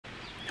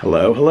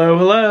Hello, hello,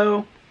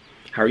 hello.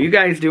 How are you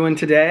guys doing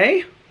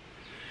today?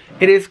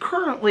 It is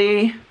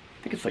currently,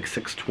 I think it's like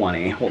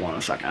 6:20. Hold on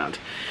a second.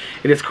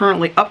 It is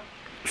currently up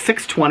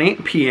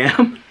 6:20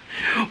 p.m.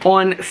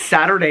 on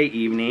Saturday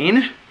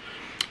evening.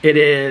 It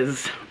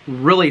is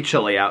really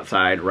chilly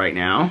outside right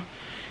now.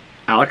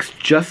 Alex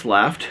just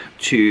left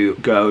to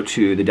go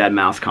to the Dead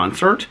Mouse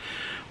concert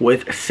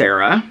with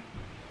Sarah,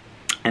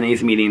 and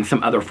he's meeting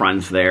some other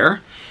friends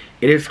there.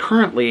 It is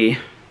currently,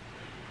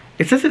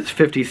 it says it's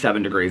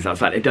 57 degrees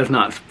outside. It does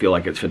not feel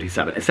like it's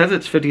 57. It says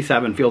it's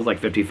 57, feels like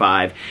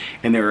 55,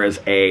 and there is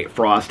a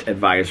frost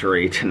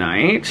advisory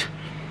tonight.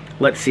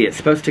 Let's see, it's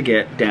supposed to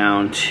get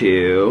down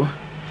to,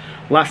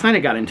 last night it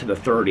got into the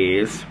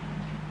 30s.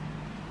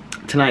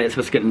 Tonight it's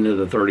supposed to get into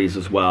the 30s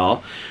as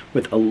well,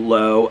 with a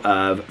low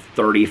of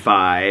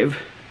 35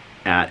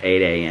 at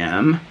 8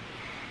 a.m.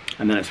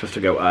 And then it's supposed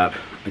to go up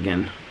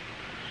again.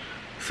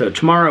 So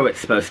tomorrow it's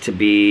supposed to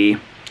be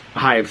a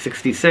high of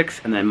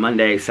 66, and then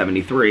Monday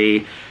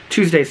 73,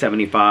 Tuesday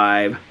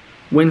 75,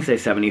 Wednesday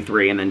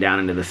 73, and then down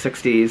into the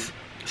 60s.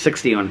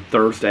 60 on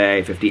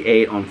Thursday,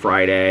 58 on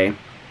Friday,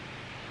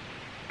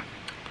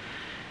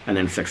 and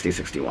then 60,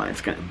 61.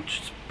 It's gonna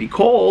just be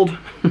cold.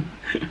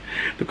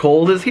 The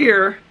cold is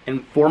here,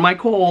 and for my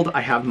cold,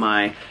 I have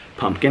my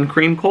pumpkin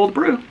cream cold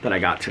brew that I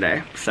got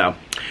today. So,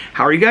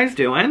 how are you guys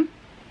doing?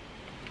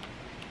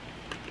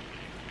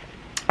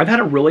 I've had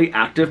a really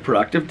active,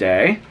 productive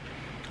day.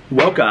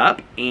 Woke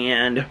up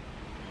and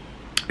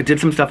did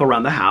some stuff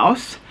around the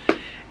house,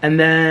 and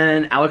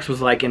then Alex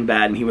was like in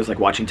bed and he was like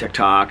watching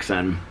TikToks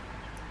and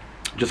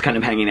just kind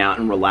of hanging out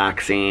and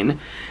relaxing,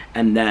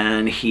 and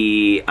then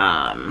he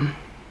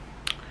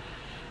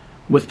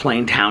was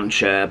playing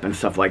Township and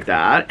stuff like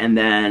that, and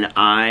then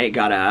I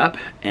got up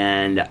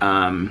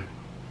and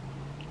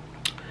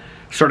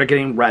started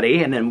getting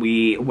ready, and then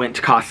we went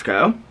to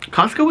Costco.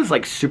 Costco was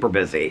like super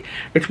busy.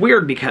 It's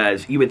weird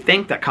because you would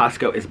think that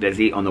Costco is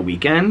busy on the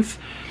weekends,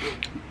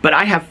 but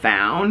I have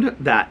found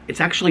that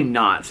it's actually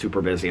not super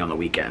busy on the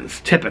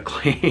weekends,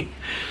 typically.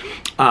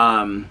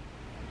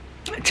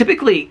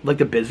 Typically, like,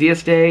 the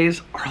busiest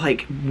days are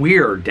like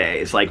weird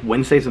days, like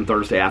Wednesdays and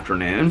Thursday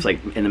afternoons, like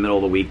in the middle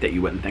of the week that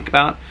you wouldn't think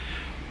about.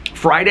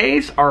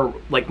 Fridays are,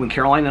 like, when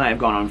Caroline and I have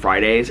gone on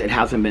Fridays, it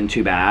hasn't been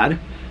too bad.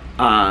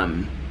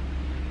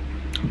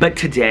 But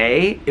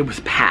today, it was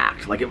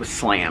packed. Like, it was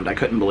slammed. I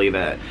couldn't believe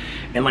it.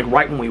 And, like,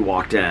 right when we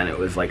walked in, it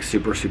was, like,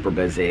 super, super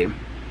busy.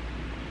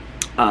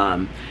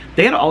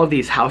 They had all of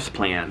these house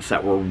plants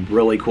that were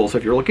really cool. So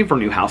if you're looking for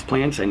new house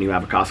plants and you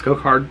have a Costco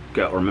card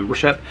or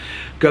membership,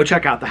 go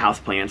check out the house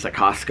plants at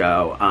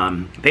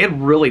Costco. They had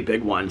really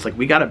big ones. Like,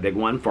 we got a big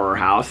one for our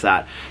house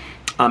that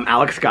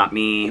Alex got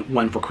me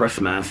one for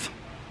Christmas.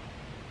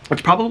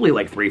 It's probably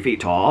like 3 feet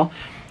tall.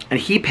 And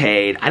he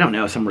paid, I don't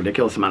know, some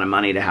ridiculous amount of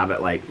money to have it,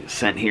 like,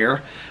 sent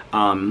here.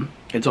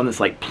 It's on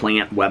this, like,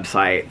 plant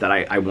website that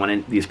I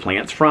wanted these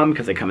plants from,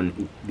 because they come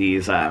in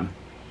these,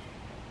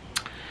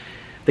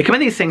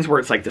 things where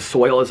it's like the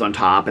soil is on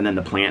top and then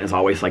the plant is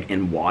always like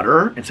in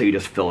water, and so you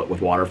just fill it with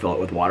water, fill it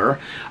with water.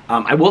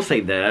 I will say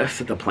this,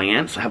 that the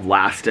plants have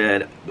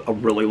lasted a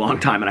really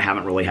long time and I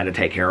haven't really had to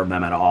take care of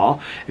them at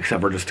all,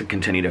 except for just to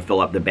continue to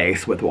fill up the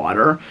base with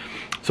water.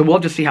 So we'll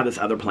just see how this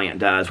other plant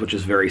does, which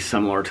is very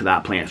similar to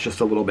that plant. It's just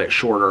a little bit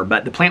shorter,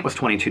 but the plant was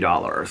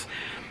 $22.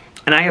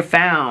 And I have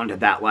found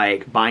that,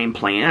 like, buying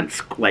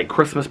plants, like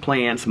Christmas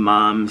plants,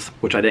 mums,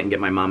 which I didn't get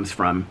my mums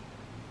from,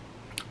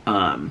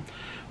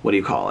 what do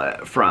you call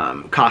it,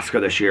 from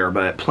Costco this year,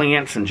 but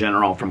plants in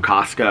general from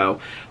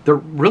Costco, they're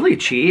really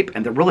cheap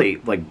and they're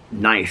really, like,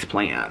 nice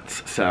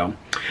plants. So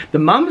the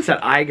mums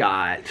that I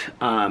got,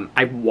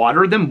 I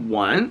watered them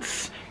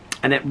once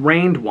and it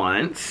rained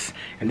once,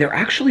 and they're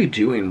actually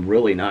doing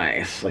really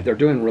nice. Like, they're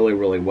doing really,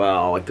 really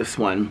well. Like, this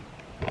one,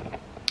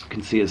 you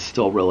can see, is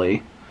still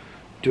really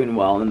doing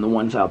well, and then the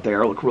ones out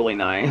there look really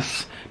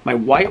nice. My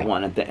white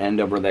one at the end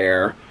over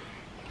there,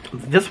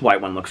 this white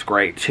one looks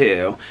great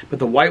too, but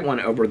the white one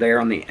over there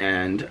on the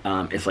end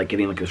is like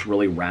getting like this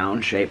really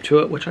round shape to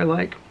it, which I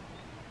like.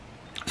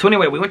 So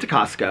anyway, we went to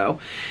Costco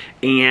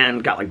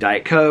and got like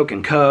Diet Coke,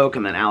 and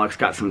then Alex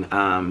got some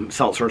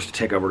seltzers to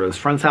take over to his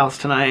friend's house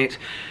tonight,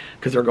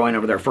 because they're going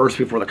over there first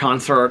before the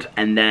concert.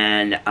 And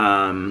then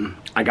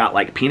I got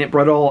like peanut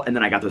brittle, and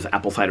then I got those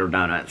apple cider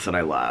donuts that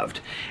I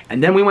loved.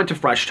 And then we went to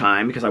Fresh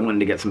Time because I wanted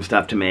to get some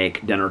stuff to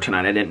make dinner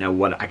tonight. I didn't know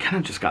what, I kind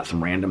of just got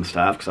some random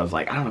stuff because I was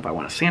like, I don't know if I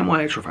want a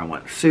sandwich or if I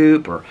want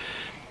soup, or,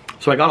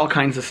 so I got all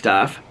kinds of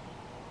stuff.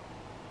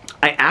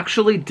 I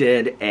actually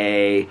did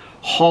a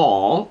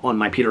haul on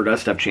my Peter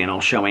Does Stuff channel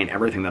showing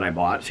everything that I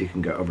bought, so you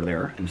can go over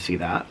there and see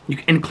that,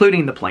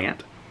 including the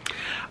plant.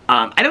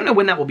 I don't know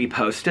when that will be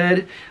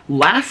posted.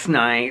 Last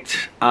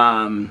night,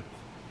 I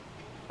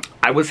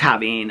was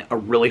having a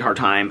really hard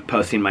time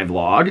posting my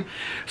vlog.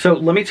 So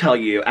let me tell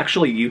you,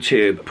 actually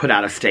YouTube put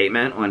out a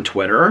statement on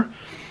Twitter.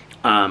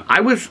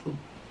 I was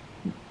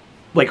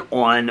like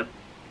on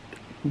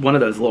one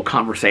of those little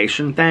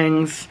conversation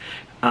things,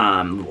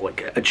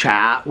 like a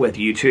chat with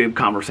YouTube,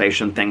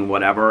 conversation thing,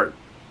 whatever,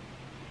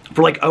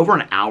 for like over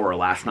an hour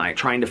last night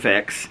trying to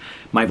fix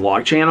my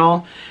vlog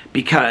channel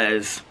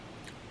because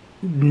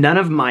none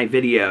of my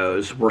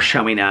videos were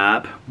showing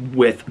up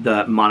with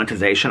the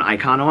monetization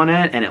icon on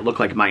it, and it looked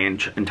like my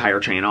entire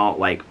channel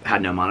like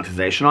had no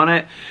monetization on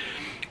it,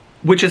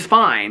 which is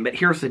fine. But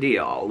here's the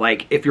deal,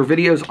 like if your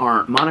videos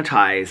aren't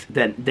monetized,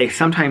 then they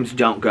sometimes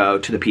don't go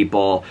to the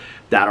people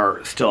that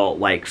are still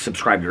like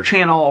subscribed to your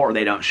channel, or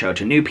they don't show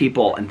to new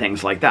people and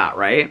things like that,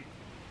 right?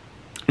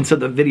 And so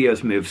the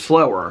videos move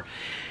slower.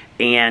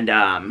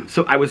 And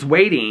so I was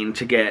waiting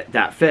to get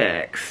that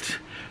fixed.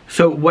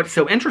 So what's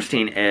so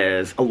interesting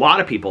is a lot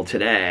of people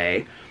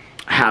today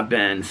have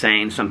been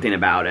saying something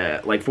about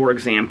it. Like, for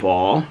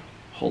example,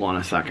 hold on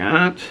a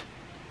second.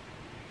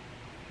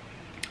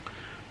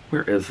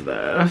 Where is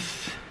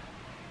this?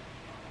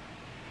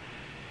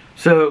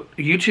 So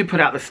YouTube put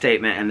out the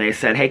statement and they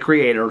said, hey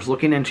creators,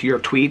 looking into your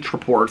tweets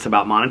reports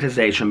about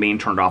monetization being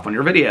turned off on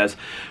your videos.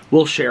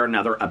 We'll share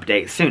another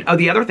update soon. Oh,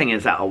 the other thing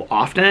is that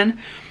often,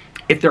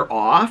 if they're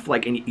off,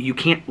 like, and you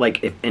can't,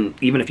 like,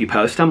 even if you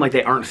post them, like,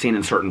 they aren't seen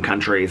in certain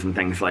countries and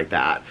things like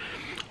that.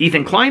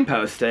 Ethan Klein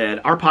posted,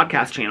 our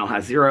podcast channel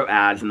has 0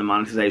 ads and the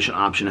monetization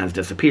option has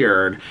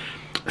disappeared.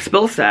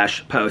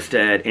 Spillsesh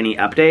posted, any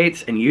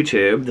updates? And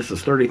YouTube, this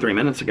is 33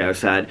 minutes ago,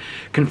 said,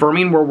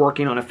 confirming we're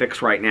working on a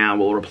fix right now.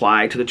 We'll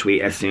reply to the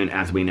tweet as soon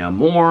as we know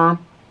more.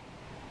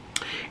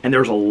 And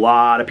there's a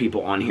lot of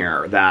people on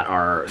here that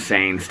are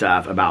saying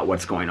stuff about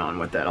what's going on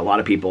with it. A lot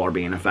of people are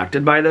being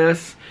affected by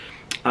this.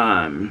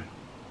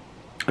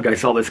 Okay, I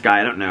saw this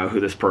guy, I don't know who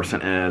this person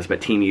is,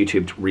 but Team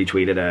YouTube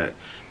retweeted it.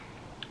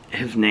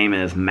 His name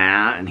is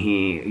Matt, and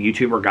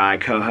YouTuber guy,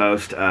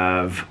 co-host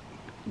of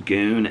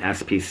Goon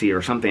SPC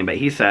or something, but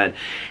he said,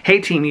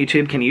 hey Team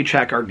YouTube, can you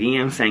check our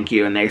DMs? Thank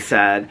you. And they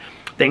said,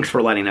 thanks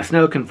for letting us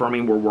know,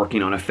 confirming we're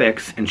working on a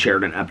fix, and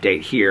shared an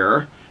update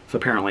here. So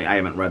apparently I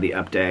haven't read the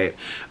update,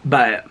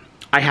 but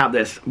I have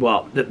this,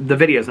 well, the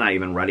video's not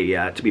even ready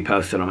yet to be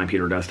posted on my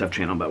Peter Does Stuff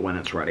channel, but when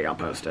it's ready, I'll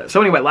post it. So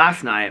anyway,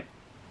 last night,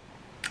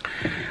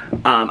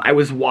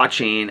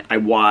 I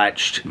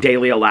watched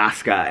Daily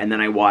Alaska, and then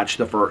I watched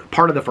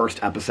part of the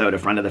first episode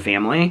of Friend of the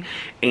Family,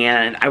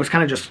 and I was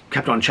kind of just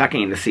kept on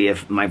checking to see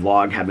if my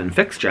vlog had been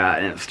fixed yet,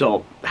 and it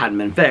still hadn't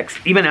been fixed,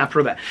 even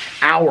after the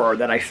hour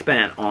that I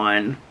spent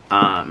on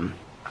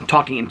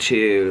talking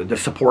to the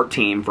support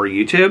team for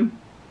YouTube,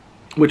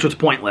 which was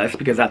pointless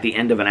because at the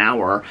end of an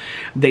hour,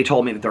 they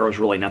told me that there was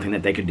really nothing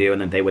that they could do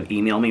and that they would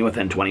email me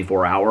within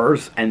 24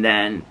 hours, and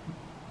then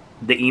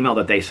the email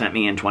that they sent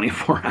me in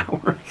 24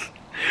 hours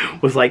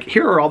was like,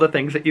 here are all the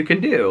things that you can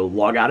do.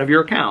 Log out of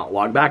your account,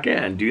 log back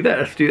in, do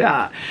this, do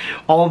that.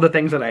 All of the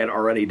things that I had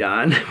already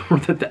done.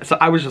 So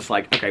I was just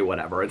like, okay,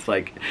 whatever. It's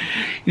like,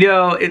 you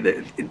know,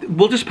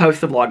 we'll just post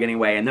the vlog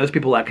anyway, and those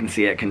people that can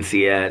see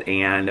it,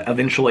 and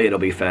eventually it'll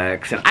be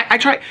fixed. And I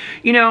try,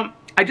 you know,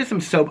 I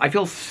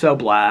feel so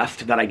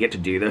blessed that I get to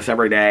do this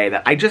every day,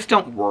 that I just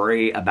don't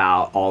worry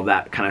about all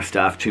that kind of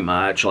stuff too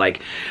much.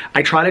 Like,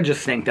 I try to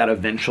just think that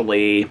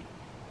eventually,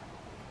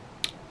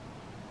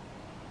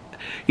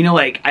 you know,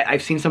 like,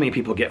 I've seen so many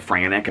people get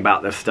frantic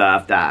about this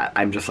stuff that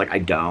I'm just like, I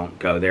don't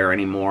go there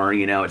anymore.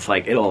 You know, it's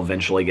like, it'll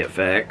eventually get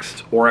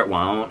fixed, or it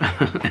won't.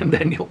 And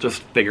then you'll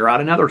just figure out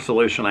another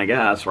solution, I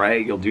guess,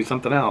 right? You'll do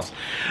something else.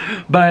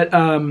 But,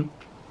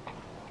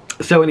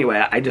 so anyway,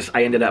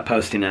 I ended up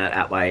posting it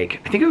at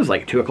like, I think it was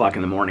like 2 o'clock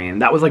in the morning.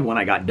 That was like when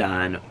I got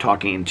done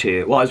talking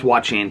to, well, I was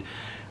watching,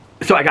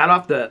 so I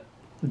got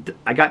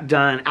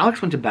done,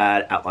 Alex went to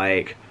bed at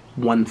like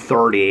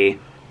 1:30.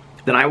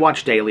 Then I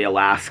watched Daily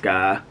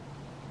Alaska.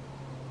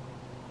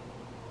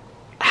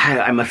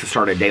 I must have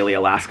started Daily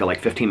Alaska like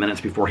 15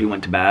 minutes before he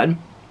went to bed.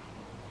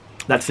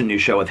 That's the new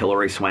show with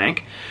Hilary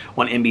Swank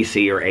on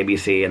NBC or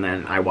ABC, and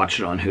then I watched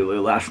it on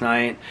Hulu last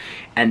night.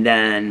 And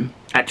then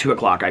at 2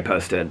 o'clock I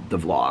posted the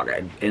vlog,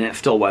 and it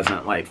still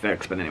wasn't like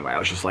fixed, but anyway, I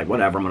was just like,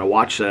 whatever, I'm gonna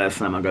watch this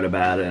and I'm gonna go to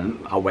bed and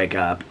I'll wake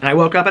up. And I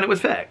woke up and it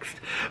was fixed.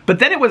 But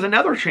then it was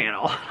another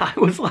channel. I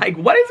was like,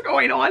 what is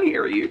going on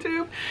here,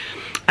 YouTube?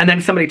 And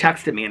then somebody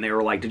texted me and they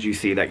were like, did you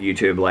see that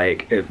YouTube,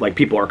 like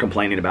people are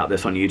complaining about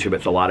this on YouTube,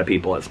 it's a lot of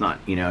people, it's not,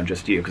 you know,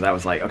 just you. Because I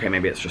was like, okay,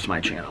 maybe it's just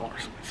my channel or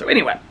something. So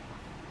anyway,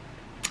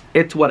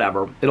 it's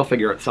whatever. It'll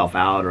figure itself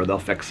out, or they'll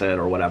fix it,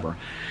 or whatever.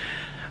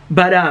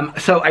 But,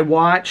 so I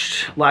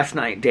watched last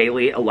night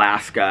Daily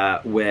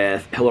Alaska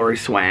with Hilary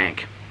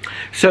Swank.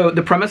 So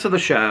the premise of the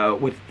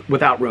show,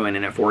 without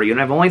ruining it for you, and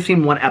I've only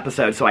seen one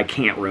episode, so I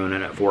can't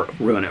ruin it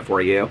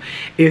for you,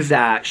 is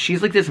that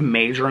she's like this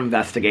major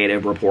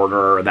investigative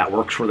reporter that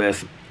works for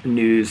this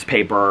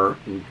newspaper,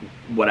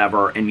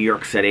 whatever, in New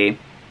York City,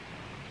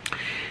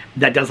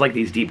 that does like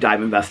these deep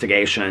dive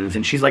investigations,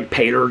 and she's like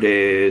paid her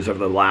dues over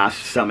the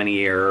last so many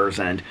years,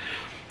 and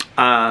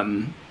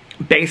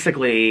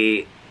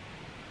basically,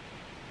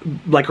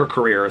 like, her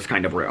career is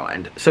kind of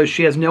ruined. So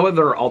she has no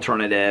other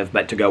alternative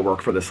but to go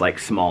work for this like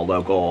small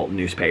local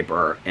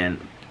newspaper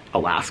in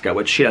Alaska,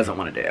 which she doesn't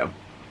want to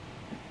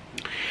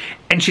do.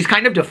 and she's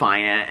kind of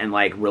defiant and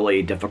like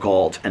really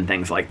difficult and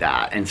things like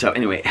that. And so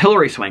anyway,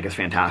 Hilary Swank is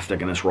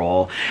fantastic in this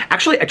role.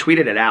 Actually, I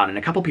tweeted it out and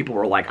a couple people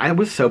were like, I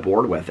was so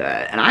bored with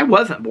it. And I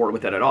wasn't bored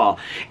with it at all.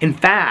 In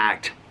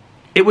fact,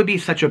 it would be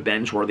such a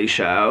binge-worthy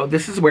show.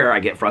 This is where I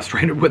get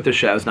frustrated with the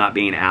shows not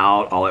being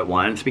out all at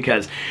once,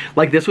 because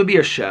like this would be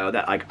a show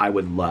that like I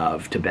would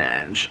love to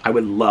binge. I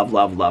would love,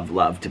 love, love,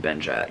 love to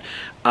binge it.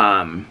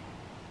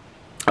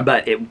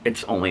 But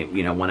it's only,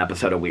 you know, one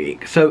episode a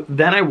week. So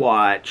then I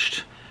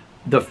watched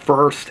the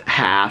first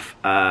half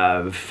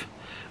of,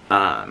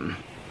 well,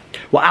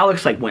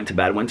 Alex like went to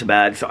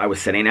bed, so I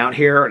was sitting out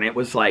here, and it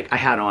was like, I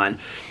had on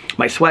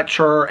my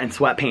sweatshirt and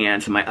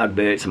sweatpants and my Ugg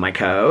boots and my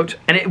coat,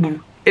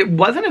 and it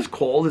wasn't as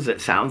cold as it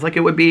sounds like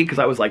it would be, because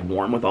I was like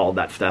warm with all of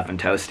that stuff and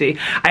toasty.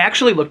 I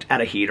actually looked at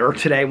a heater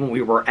today when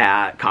we were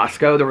at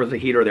Costco. There was a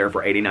heater there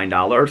for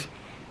 $89.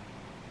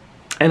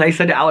 And I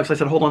said to Alex, I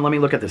said, hold on, let me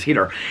look at this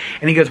heater.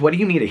 And he goes, what do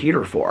you need a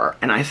heater for?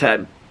 And I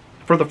said,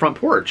 for the front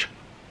porch.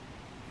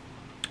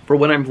 For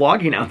when I'm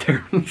vlogging out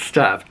there and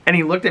stuff. And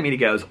he looked at me and he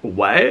goes,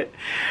 what?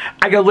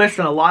 I go,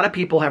 listen, a lot of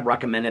people have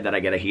recommended that I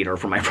get a heater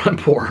for my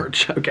front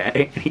porch,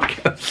 okay? And he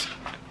goes,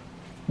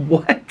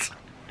 what?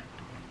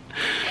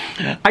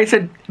 I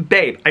said,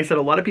 babe, I said,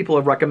 a lot of people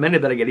have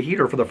recommended that I get a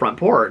heater for the front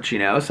porch, you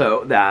know,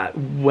 so that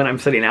when I'm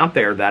sitting out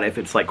there, that if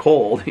it's like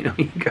cold, you know,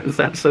 he goes,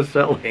 that's so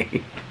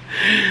silly.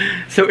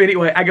 So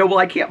anyway, I go, well,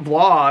 I can't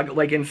vlog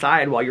like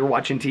inside while you're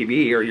watching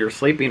TV or you're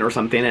sleeping or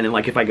something, and then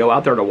like if I go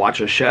out there to watch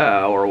a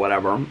show or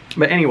whatever.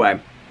 But anyway,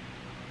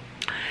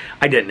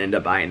 I didn't end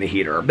up buying the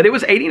heater, but it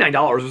was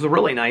 $89. It was a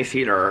really nice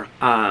heater.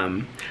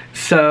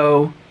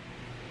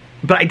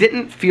 But I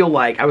didn't feel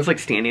like, I was like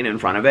standing in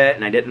front of it,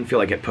 and I didn't feel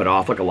like it put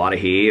off like a lot of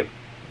heat.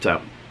 So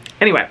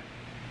anyway,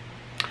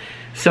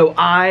 so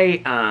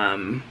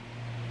I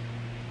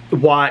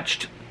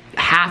watched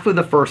half of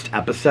the first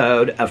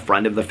episode of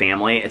Friend of the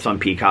Family. It's on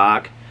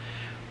Peacock.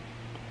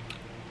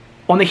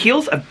 On the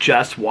heels of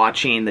just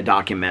watching the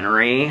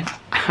documentary,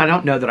 I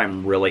don't know that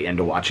I'm really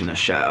into watching the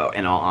show,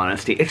 in all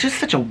honesty. It's just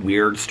such a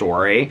weird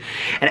story.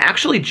 And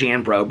actually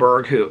Jan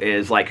Broberg, who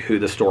is like who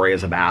the story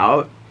is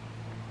about,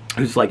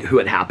 who's like who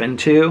it happened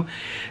to,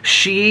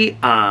 she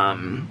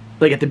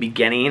like at the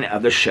beginning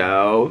of the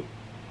show,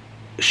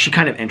 she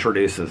kind of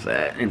introduces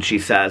it, and she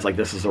says like,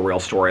 this is a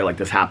real story, like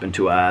this happened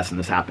to us and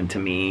this happened to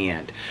me,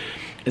 and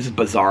as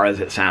bizarre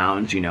as it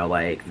sounds, you know,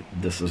 like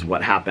this is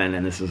what happened,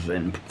 and this is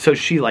so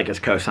she like is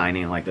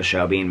co-signing like the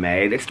show being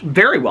made. It's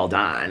very well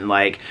done.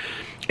 Like,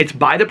 it's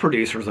by the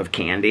producers of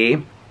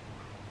Candy,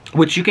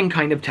 which you can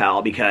kind of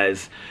tell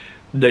because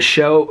the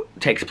show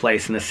takes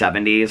place in the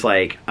 70s.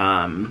 Like,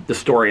 the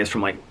story is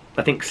from like,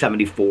 I think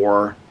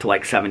 74 to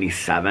like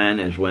 77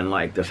 is when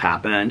like this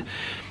happened.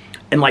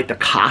 And like the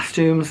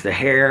costumes, the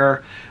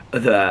hair,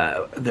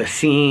 the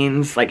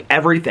scenes, like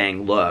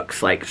everything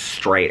looks like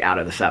straight out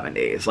of the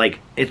 70s. Like,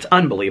 it's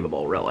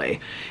unbelievable, really.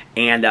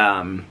 And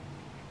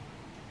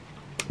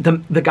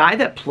the guy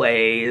that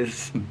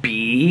plays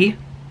B,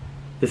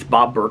 this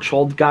Bob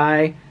Berchtold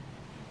guy,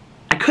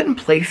 I couldn't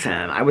place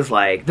him. I was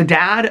like, the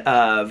dad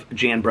of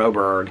Jan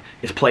Broberg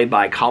is played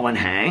by Colin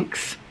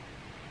Hanks,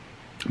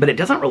 but it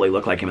doesn't really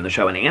look like him in the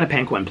show. And Anna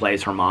Paquin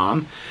plays her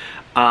mom.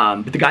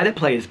 But the guy that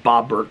plays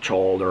Bob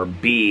Berchtold, or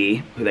B,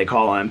 who they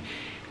call him,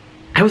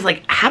 I was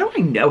like, how do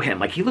I know him?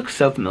 Like, he looks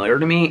so familiar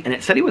to me. And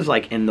it said he was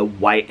like in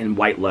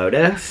White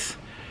Lotus.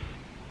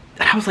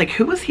 And I was like,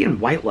 who was he in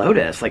White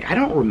Lotus? Like, I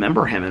don't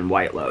remember him in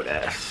White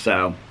Lotus.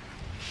 So,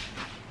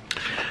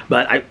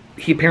 but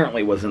he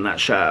apparently was in that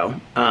show.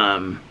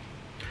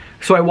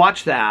 So I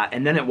watched that,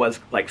 and then it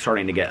was like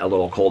starting to get a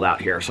little cold out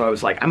here. So I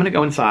was like, I'm gonna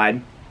go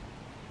inside,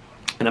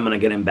 and I'm gonna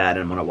get in bed,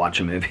 and I'm gonna watch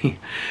a movie.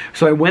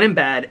 So I went in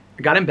bed,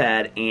 got in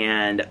bed,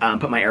 and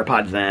put my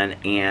AirPods in,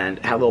 and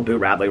had a little Boo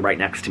Radley right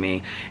next to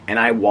me, and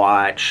I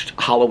watched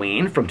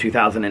Halloween from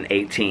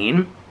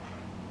 2018.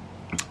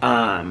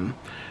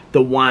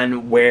 The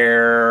one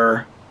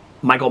where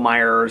Michael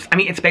Myers, I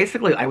mean, it's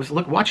basically, I was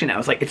watching it, I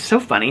was like, it's so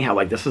funny how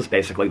like this is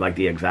basically like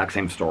the exact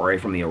same story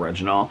from the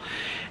original.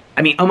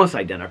 I mean, almost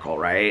identical,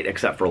 right?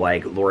 Except for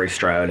like Laurie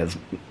Strode has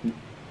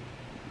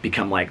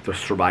become like the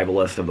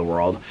survivalist of the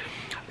world.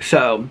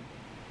 So,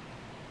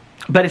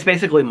 but it's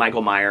basically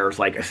Michael Myers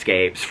like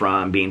escapes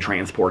from being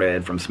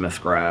transported from Smith's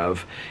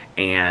Grove,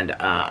 and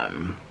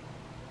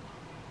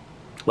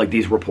like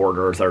these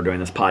reporters that are doing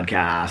this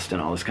podcast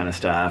and all this kind of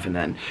stuff, and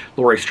then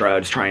Laurie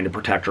Strode's trying to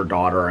protect her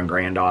daughter and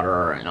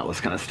granddaughter and all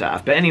this kind of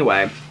stuff. But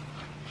anyway,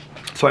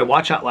 so I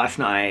watched that last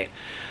night.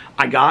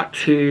 I got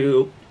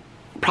to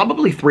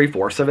probably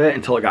 3/4 of it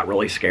until it got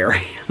really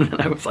scary. And then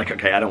I was like,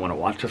 okay, I don't want to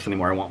watch this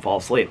anymore. I won't fall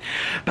asleep.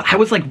 But I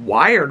was like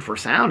wired for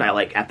sound. I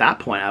like, at that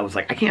point, I was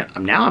like, I can't,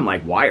 now I'm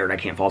like wired. I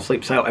can't fall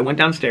asleep. So I went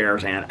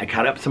downstairs and I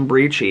cut up some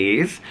brie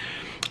cheese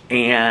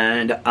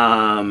and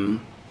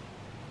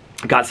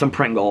got some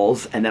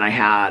Pringles. And then I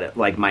had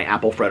like my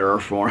apple fritter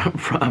from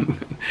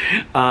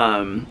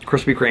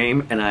Krispy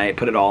Kreme. And I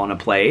put it all on a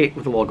plate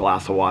with a little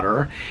glass of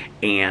water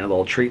and a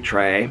little treat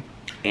tray.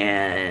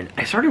 and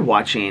I started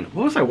watching,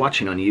 what was I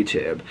watching on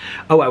YouTube?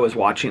 Oh, I was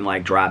watching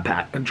like drag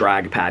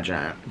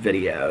pageant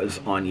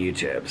videos on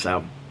YouTube.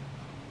 So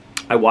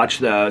I watched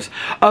those.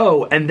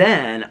 Oh, and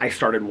then I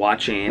started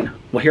watching,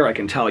 well, here I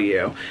can tell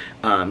you,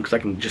 because I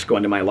can just go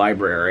into my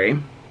library.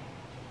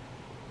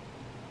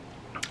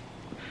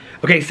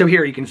 Okay, so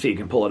here you can see, you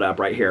can pull it up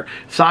right here.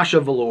 Sasha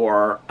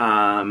Velour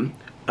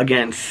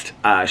against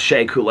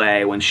Shea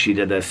Coulee when she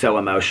did the So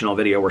Emotional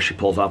video where she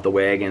pulls off the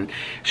wig and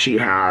she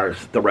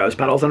has the rose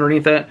petals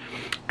underneath it.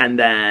 And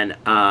then,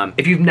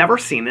 if you've never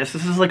seen this,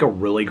 this is like a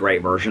really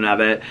great version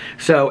of it.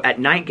 So at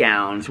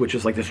Nightgowns, which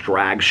is like this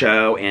drag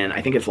show in,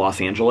 I think it's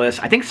Los Angeles.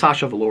 I think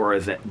Sasha Velour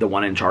is the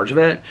one in charge of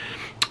it.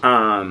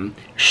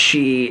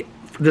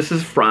 This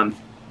is from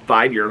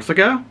 5 years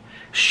ago.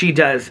 She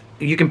does,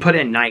 you can put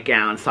in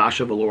Nightgown,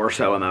 Sasha Velour,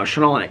 So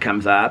Emotional, and it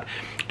comes up.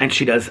 And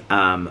she does,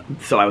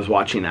 so I was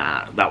watching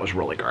that. That was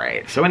really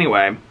great. So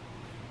anyway,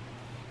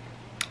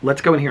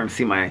 let's go in here and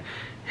see my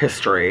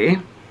history.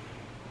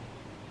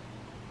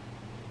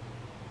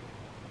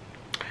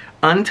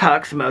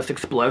 Untucked's Most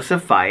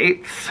Explosive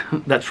Fights.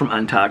 That's from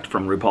Untucked,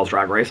 from RuPaul's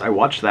Drag Race. I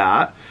watched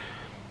that.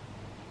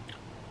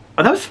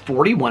 Oh, that was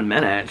 41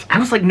 minutes. I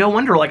was like, no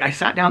wonder. Like, I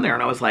sat down there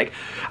and I was like,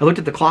 I looked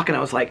at the clock and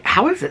I was like,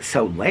 how is it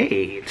so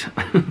late?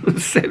 It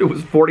said it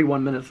was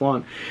 41 minutes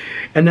long.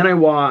 And then I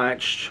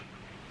watched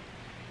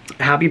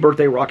Happy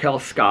Birthday Raquel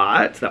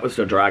Scott. That was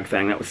the drag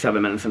thing. That was 7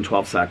 minutes and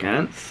 12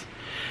 seconds.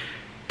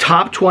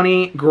 Top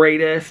 20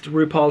 Greatest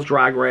RuPaul's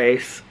Drag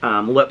Race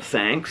lip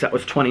syncs. That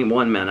was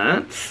 21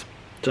 minutes.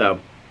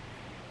 So,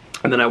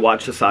 and then I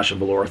watched the Sasha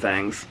Velour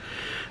things.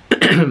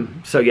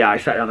 So yeah, I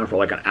sat down there for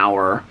like an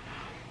hour.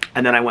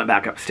 And then I went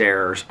back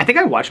upstairs. I think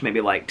I watched maybe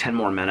like 10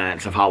 more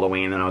minutes of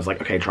Halloween. And I was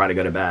like, okay, try to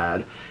go to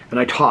bed. And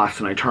I tossed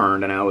and I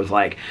turned. And I was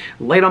like,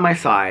 laid on my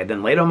side,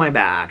 then laid on my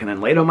back, and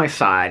then laid on my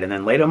side, and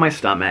then laid on my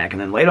stomach,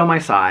 and then laid on my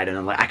side. And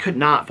then I could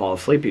not fall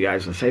asleep, you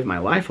guys, and save my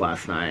life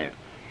last night.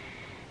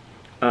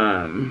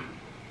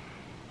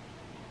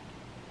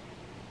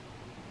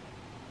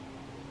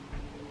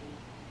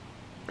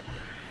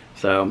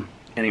 So,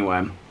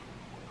 anyway.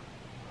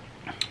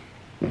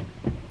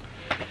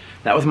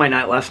 That was my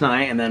night last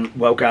night, and then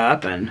woke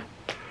up, and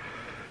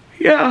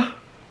yeah,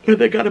 and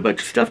then got a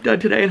bunch of stuff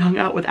done today and hung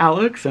out with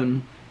Alex,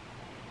 and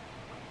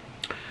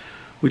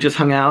we just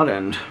hung out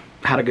and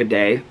had a good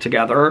day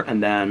together.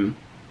 And then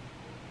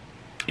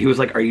he was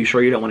like, are you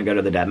sure you don't want to go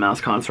to the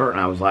Deadmau5 concert? And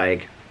I was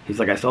like, he's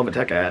like, I still have a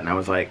ticket. And I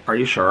was like, are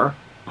you sure?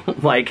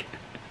 Like,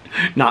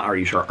 not are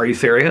you sure? Are you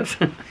serious?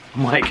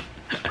 I'm like,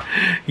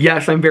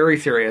 yes, I'm very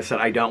serious that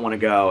I don't want to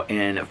go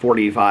in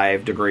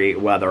 45-degree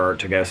weather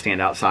to go stand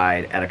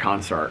outside at a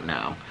concert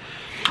now.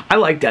 I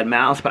like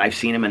Deadmau5, but I've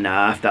seen him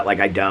enough that like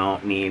I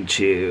don't need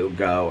to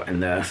go in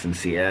this and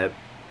see it.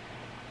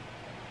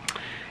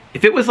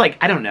 If it was like,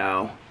 I don't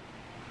know.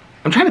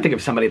 I'm trying to think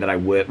of somebody that I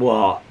would,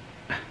 well,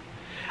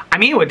 I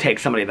mean, it would take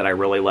somebody that I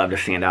really love to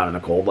stand out in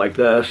the cold like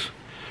this.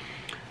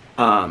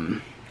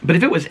 But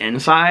if it was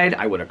inside,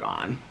 I would have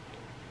gone.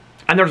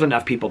 And there's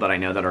enough people that I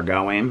know that are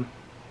going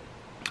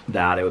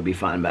that it would be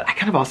fun. But I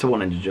kind of also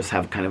wanted to just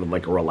have kind of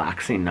like a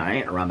relaxing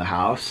night around the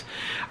house.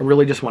 I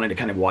really just wanted to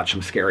kind of watch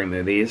some scary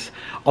movies.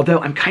 Although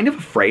I'm kind of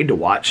afraid to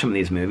watch some of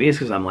these movies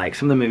because I'm like,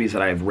 some of the movies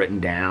that I've written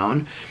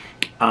down,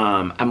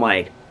 I'm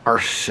like, are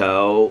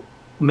so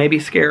maybe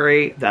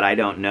scary that I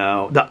don't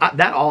know.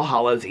 That All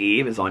Hallows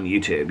Eve is on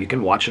YouTube. You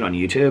can watch it on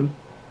YouTube.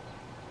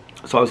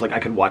 So I was like, I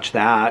could watch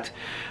that.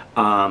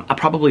 I'll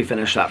probably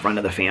finish that Friend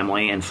of the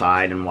Family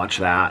inside and watch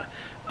that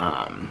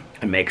and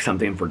make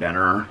something for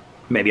dinner.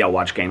 Maybe I'll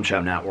watch Game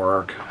Show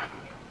Network.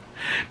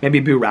 Maybe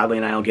Boo Radley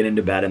and I will get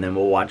into bed and then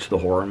we'll watch the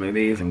horror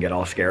movies and get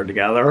all scared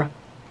together.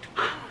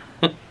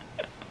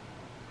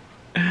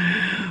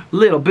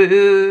 Little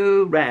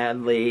Boo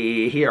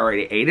Radley, he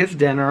already ate his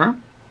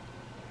dinner.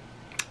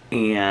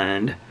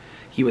 And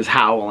he was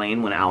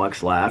howling when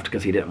Alex left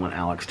because he didn't want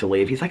Alex to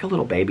leave. He's like a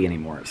little baby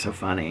anymore. It's so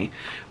funny.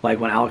 Like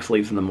when Alex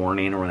leaves in the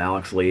morning or when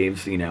Alex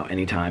leaves, you know,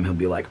 anytime he'll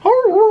be like,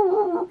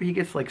 oh, he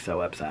gets like so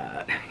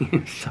upset.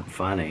 He's so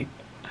funny.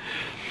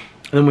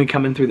 And then we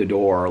come in through the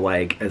door,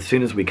 like as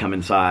soon as we come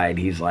inside,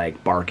 he's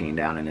like barking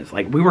down in his,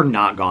 like we were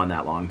not gone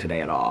that long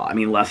today at all. I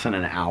mean, less than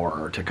an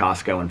hour to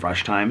Costco and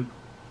Fresh Time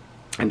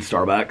and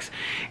Starbucks.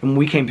 And when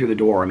we came through the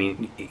door, I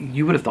mean,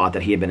 you would have thought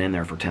that he had been in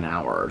there for 10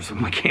 hours.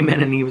 And we came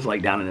in and he was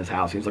like down in his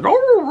house. He was like,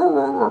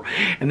 oh,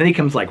 and then he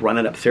comes like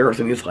running upstairs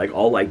and he's like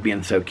all like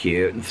being so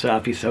cute and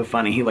stuff. He's so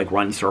funny. He like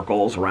runs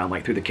circles around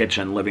like through the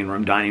kitchen, living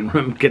room, dining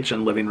room,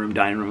 kitchen, living room,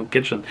 dining room,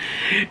 kitchen.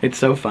 It's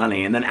so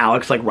funny. And then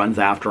Alex like runs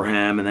after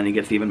him and then he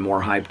gets even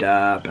more hyped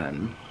up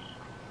and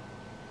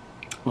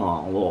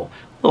oh,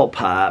 little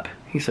pup.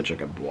 He's such a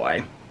good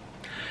boy.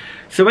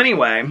 So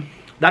anyway,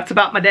 that's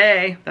about my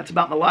day. That's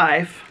about my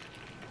life.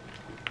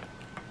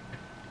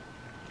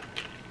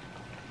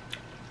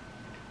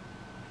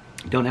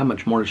 Don't have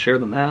much more to share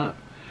than that.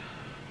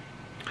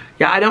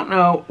 Yeah, I don't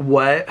know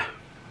what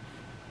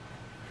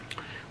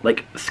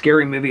like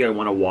scary movie I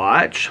want to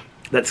watch.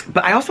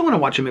 But I also want to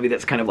watch a movie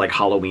that's kind of like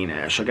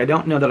Halloween-ish. Like I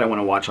don't know that I want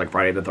to watch like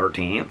Friday the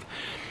 13th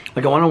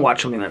Like, I want to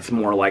watch something that's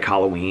more like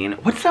Halloween.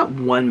 What's that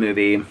one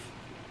movie?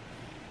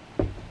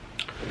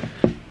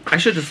 I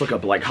should just look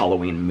up, like,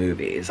 Halloween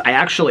movies. I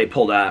actually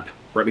pulled up,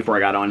 right before I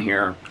got on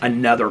here,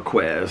 another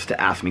quiz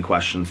to ask me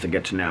questions to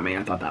get to know me.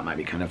 I thought that might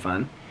be kind of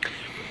fun.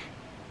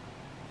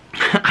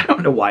 I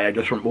don't know why I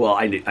just, well,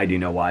 I do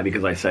know why,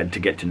 because I said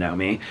to get to know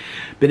me.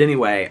 But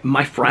anyway,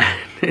 my friend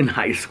in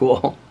high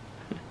school,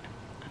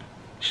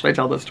 should I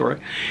tell this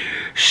story?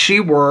 She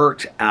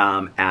worked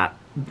at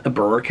a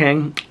Burger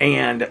King,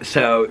 and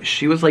so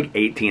she was like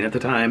 18 at the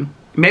time.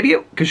 Maybe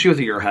because she was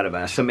a year ahead of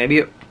us, so maybe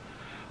it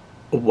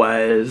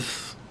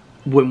was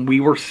when we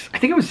were, I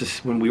think it was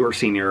just when we were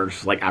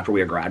seniors, like after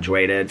we had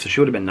graduated, so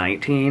she would have been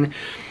 19.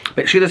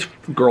 But she had this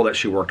girl that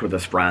she worked with,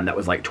 this friend that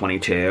was like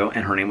 22,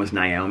 and her name was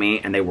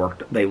Naomi, and they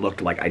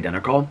looked like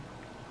identical.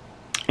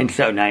 And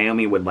so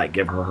Naomi would like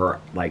give her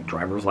like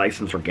driver's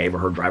license, or gave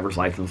her driver's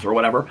license or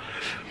whatever.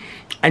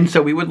 And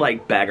so we would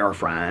like beg our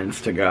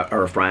friends to go,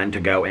 or a friend to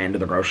go into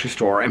the grocery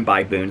store and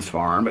buy Boone's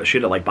Farm, but she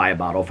had to like buy a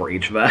bottle for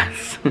each of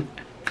us.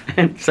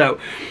 And so,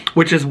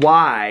 which is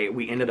why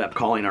we ended up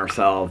calling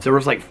ourselves, there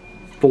was like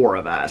 4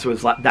 of us. It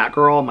was like that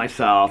girl,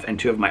 myself, and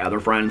 2 of my other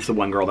friends, the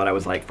one girl that I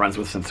was like friends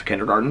with since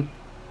kindergarten.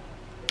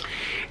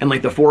 And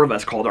like the 4 of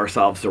us called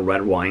ourselves the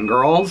Red Wine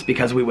Girls,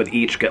 because we would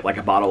each get like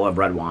a bottle of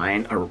red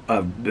wine, or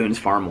of Boone's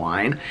Farm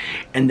wine,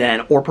 and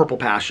then, or Purple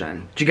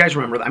Passion. Do you guys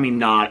remember that? I mean,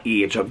 not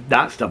each of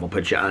that stuff will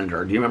put you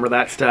under. Do you remember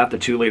that stuff? The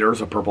 2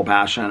 liters of Purple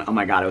Passion. Oh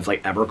my God, it was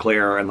like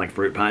Everclear and like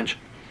fruit punch.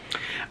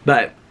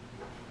 But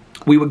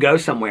we would go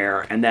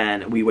somewhere, and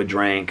then we would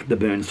drink the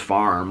Boone's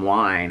Farm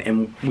wine,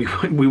 and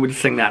we would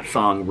sing that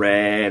song,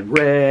 Red,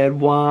 Red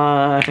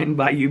Wine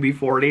by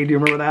UB40. Do you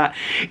remember that?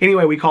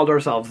 Anyway, we called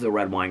ourselves the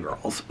Red Wine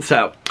Girls.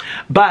 So,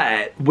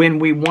 but when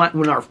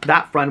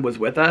that friend was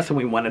with us and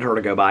we wanted her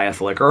to go buy us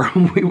liquor,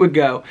 we would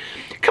go,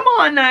 come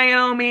on,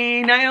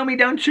 Naomi. Naomi,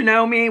 don't you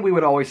know me? We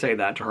would always say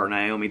that to her,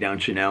 Naomi,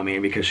 don't you know me?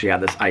 Because she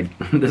had this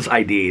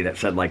ID that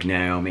said like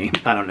Naomi.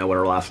 I don't know what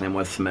her last name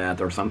was,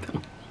 Smith or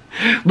something.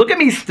 Look at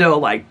me still,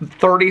 like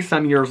 30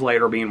 some years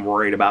later, being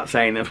worried about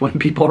saying this when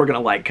people are gonna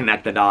like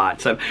connect the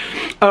dots. So,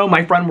 oh,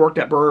 my friend worked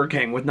at Burger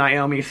King with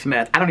Naomi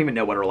Smith. I don't even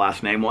know what her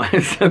last name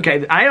was.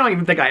 Okay, I don't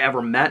even think I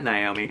ever met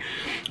Naomi.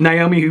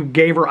 Naomi, who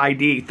gave her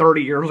ID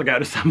 30 years ago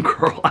to some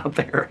girl out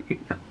there.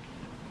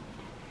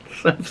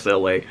 So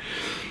silly.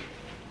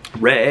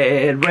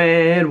 Red,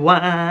 red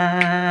wine.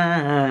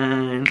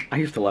 I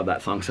used to love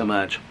that song so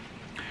much.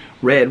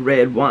 Red,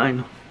 red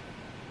wine.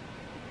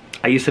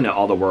 I used to know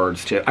all the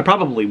words too. I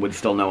probably would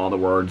still know all the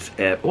words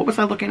if, what was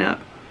I looking up?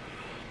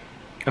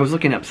 I was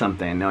looking up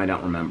something. No, I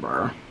don't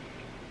remember.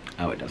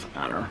 Oh, it doesn't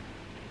matter.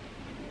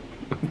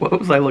 What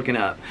was I looking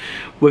up?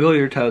 Wiggle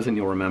your toes and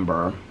you'll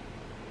remember.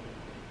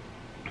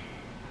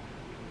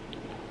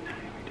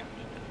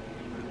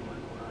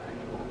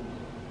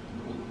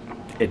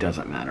 It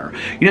doesn't matter.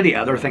 You know, the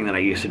other thing that I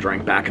used to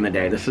drink back in the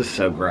day, this is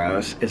so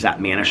gross, is that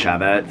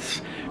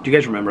Manischewitz. Do you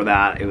guys remember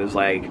that? It was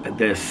like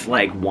this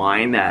like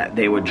wine that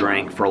they would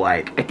drink for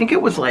like, I think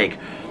it was like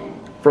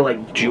for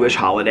like Jewish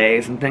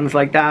holidays and things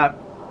like that.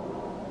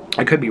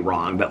 I could be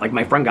wrong, but like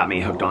my friend got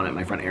me hooked on it.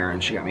 My friend Erin,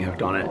 she got me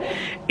hooked on it.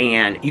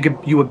 And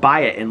you would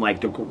buy it in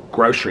like the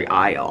grocery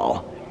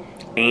aisle.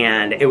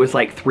 And it was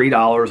like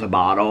 $3 a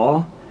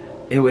bottle.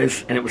 It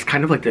was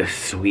kind of like this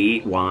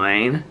sweet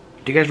wine.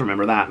 Do you guys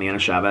remember that,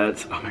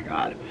 Manischewitz? Oh my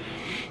God.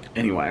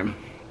 Anyway,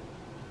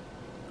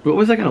 what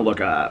was I gonna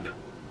look up?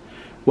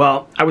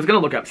 Well, I was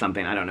gonna look up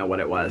something, I don't know what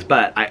it was,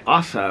 but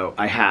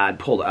I had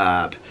pulled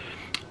up,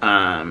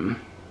 I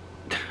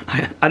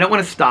don't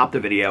wanna stop the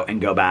video and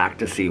go back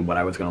to see what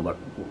I was gonna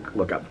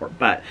look up for,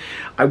 but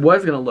I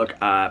was gonna look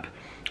up,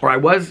 or I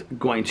was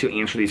going to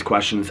answer these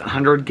questions,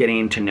 100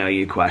 getting to know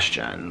you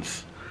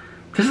questions.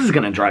 This is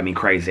gonna drive me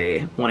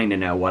crazy, wanting to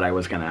know what I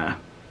was gonna...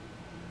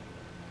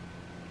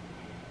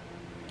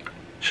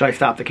 Should I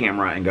stop the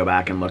camera and go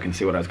back and look and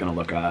see what I was going to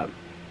look up?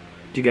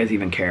 Do you guys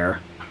even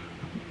care?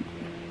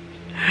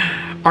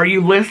 Are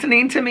you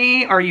listening to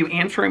me? Are you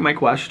answering my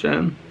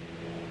question?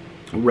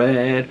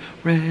 Red,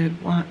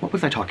 what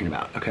was I talking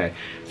about? Okay,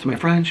 so my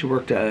friend, she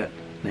worked at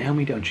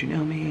Naomi, don't you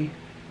know me?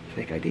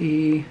 Fake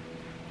ID.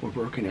 We're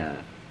working at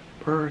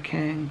Burger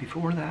King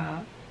before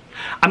that.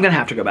 I'm going to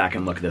have to go back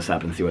and look this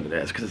up and see what it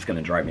is, because it's going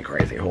to drive me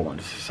crazy. Hold on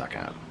just a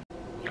second.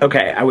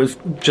 Okay, I was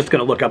just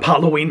gonna look up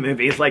Halloween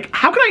movies. Like,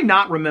 how could I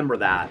not remember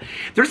that?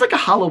 There's like a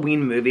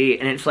Halloween movie,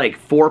 and it's like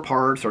 4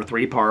 parts or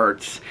 3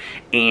 parts,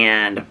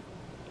 and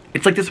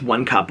it's like this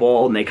one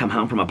couple, and they come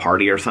home from a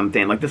party or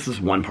something. Like, this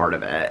is one part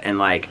of it, and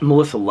like,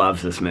 Melissa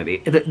loves this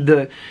movie.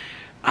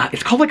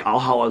 It's called like All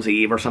Hallows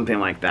Eve or something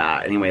like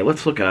that. Anyway,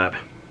 let's look up,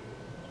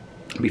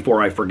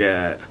 before I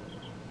forget,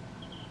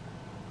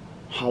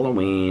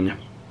 Halloween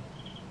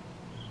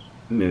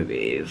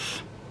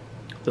movies.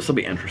 This will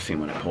be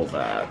interesting when it pulls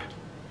up.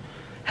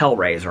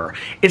 Hellraiser.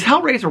 Is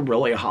Hellraiser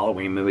really a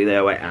Halloween movie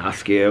though, I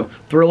ask you?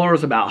 Thriller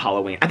is about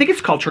Halloween. I think it's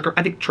called Trick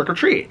or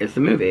Treat is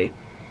the movie.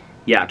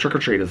 Yeah, Trick or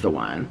Treat is the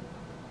one.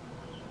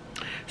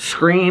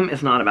 Scream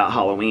is not about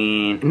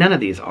Halloween. None of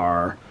these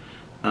are.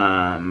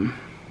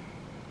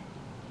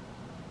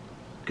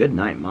 Good Good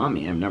Night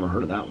Mommy. I've never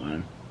heard of that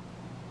one.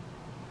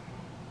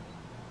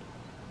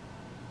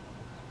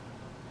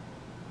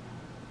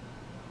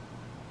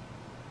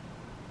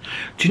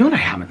 Do you know what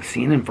I haven't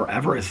seen in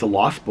forever is The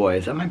Lost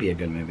Boys. That might be a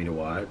good movie to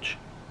watch.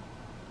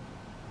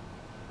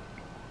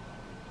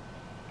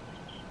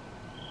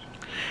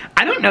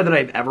 I don't know that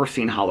I've ever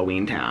seen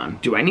Halloween Town.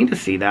 Do I need to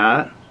see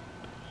that?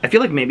 I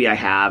feel like maybe I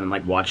have and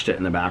like watched it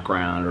in the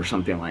background or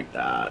something like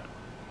that.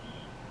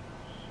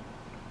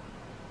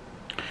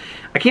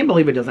 I can't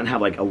believe it doesn't have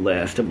like a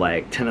list of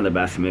like 10 of the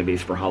best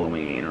movies for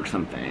Halloween or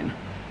something.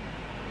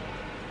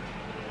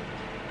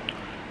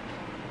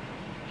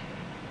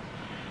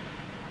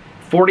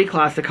 "40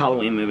 classic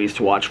Halloween movies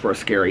to watch for a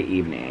scary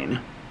evening."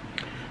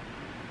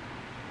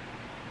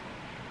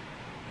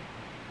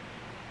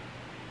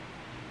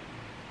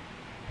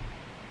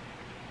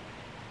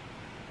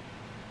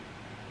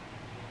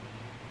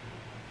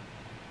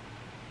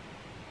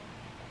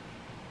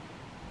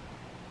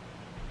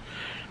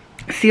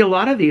 See, a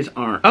lot of these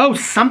aren't. Oh,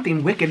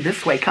 Something Wicked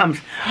This Way Comes.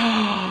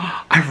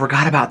 I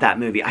forgot about that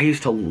movie. I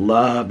used to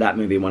love that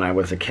movie when I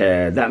was a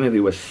kid. That movie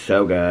was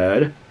so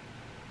good.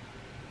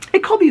 They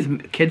call these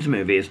kids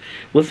movies.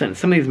 Listen,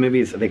 some of these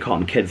movies, they call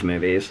them kids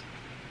movies.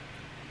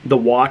 The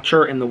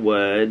Watcher in the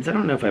Woods. I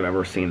don't know if I've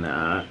ever seen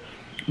that.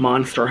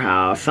 Monster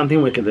House.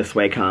 Something Wicked This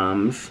Way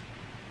Comes.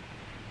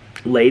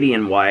 Lady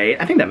in White.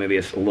 I think that movie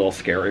is a little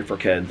scary for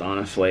kids,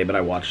 honestly, but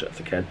I watched it as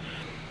a kid.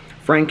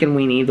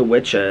 Frankenweenie, The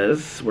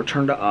Witches,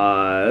 Return to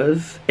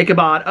Oz,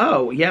 Ichabod,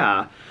 oh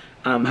yeah,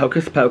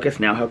 Hocus Pocus,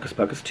 now Hocus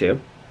Pocus 2,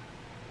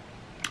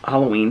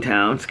 Halloween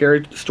Town,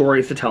 Scary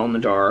Stories to Tell in the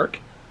Dark.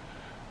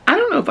 I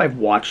don't know if I've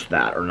watched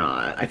that or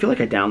not. I feel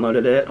like I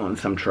downloaded it on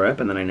some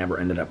trip and then I never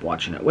ended up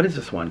watching it. What is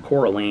this one?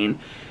 Coraline.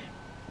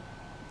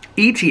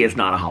 E.T. is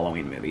not a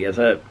Halloween movie, is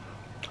it?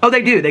 Oh,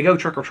 they do. They go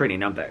trick-or-treating,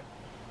 don't they?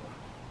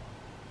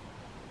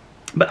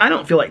 But I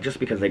don't feel like just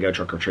because they go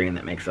trick-or-treating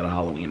that makes it a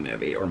Halloween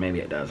movie. Or maybe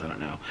it does, I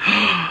don't know.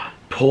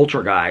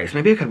 Poltergeist.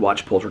 Maybe I could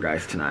watch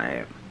Poltergeist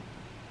tonight.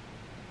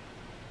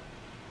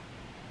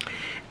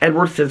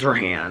 Edward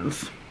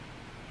Scissorhands.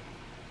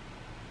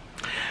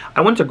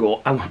 I went to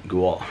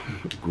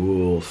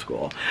Ghoul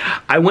school.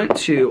 I went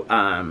to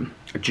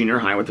junior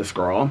high with this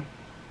girl.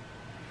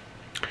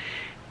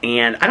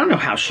 And I don't know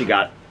how she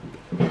got...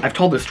 I've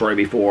told this story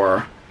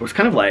before. It was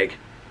kind of like...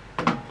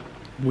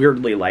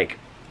 weirdly like...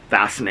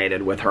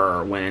 fascinated with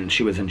her when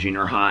she was in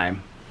junior high,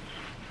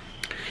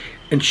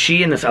 and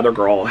she and this other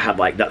girl had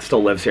like, that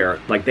still lives here,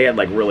 like they had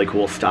like really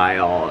cool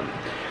style and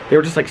they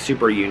were just like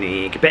super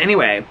unique. But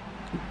anyway,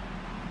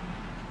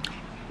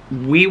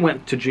 we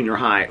went to junior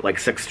high like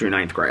 6th through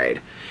 9th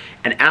grade,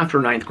 and after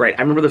 9th grade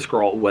I remember this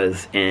girl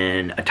was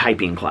in a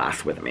typing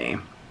class with me,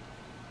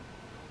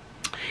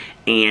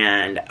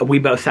 and we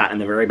both sat in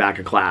the very back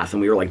of class,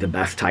 and we were like the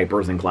best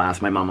typers in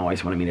class. My mom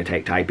always wanted me to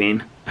take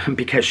typing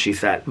because she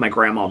said, my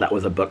grandma that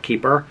was a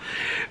bookkeeper,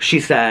 she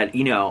said,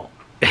 you know,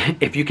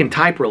 if you can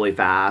type really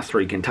fast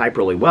or you can type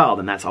really well,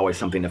 then that's always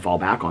something to fall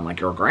back on,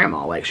 like your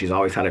grandma. Like, she's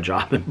always had a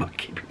job in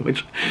bookkeeping,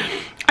 which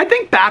I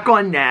think back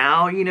on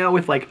now, you know,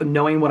 with like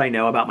knowing what I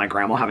know about my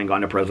grandma having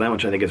gone to prison,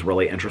 which I think is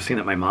really interesting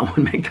that my mom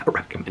would make that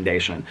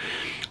recommendation.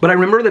 But I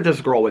remember that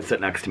this girl would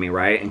sit next to me,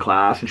 right, in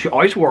class, and she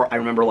always wore, I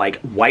remember, like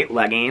white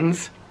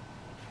leggings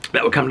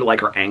that would come to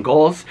like her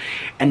ankles,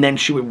 and then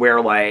she would wear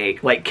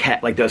like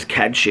those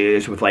Ked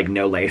shoes with like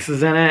no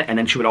laces in it, and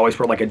then she would always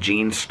wear like a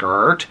jean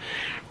skirt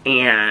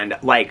and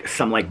like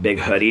some like big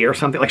hoodie or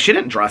something. Like, she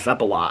didn't dress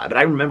up a lot, but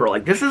I remember,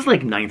 like, this is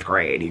like 9th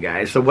grade, you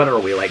guys, so what are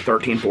we, like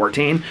 13,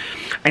 14?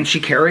 And she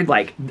carried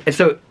like,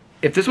 so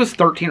if this was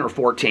 13 or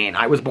 14,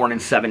 I was born in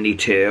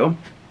 72.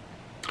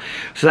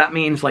 So that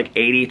means like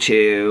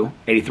 82,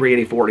 83,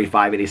 84,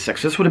 85,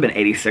 86. This would have been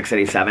 86,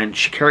 87.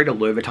 She carried a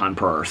Louis Vuitton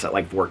purse at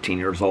like 14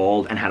 years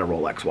old and had a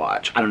Rolex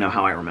watch. I don't know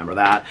how I remember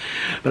that,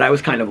 but I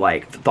was kind of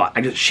like,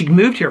 she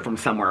moved here from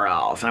somewhere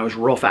else, and I was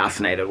real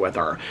fascinated with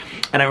her.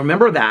 And I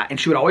remember that, and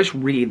she would always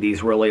read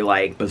these really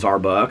like bizarre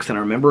books, and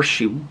I remember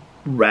she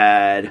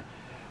read,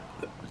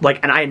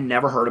 like, and I had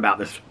never heard about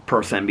this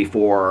person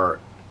before.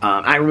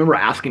 I remember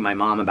asking my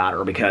mom about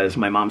her because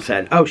my mom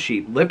said, oh,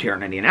 she lived here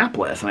in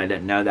Indianapolis, and I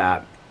didn't know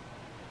that.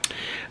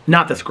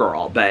 Not this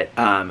girl, but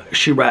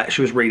she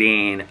was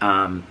reading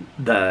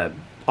the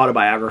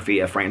autobiography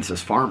of Frances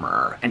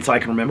Farmer, and so I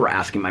can remember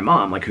asking my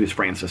mom, like, who's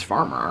Frances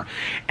Farmer?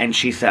 And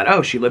she said,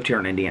 oh, she lived here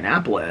in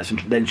Indianapolis, and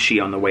then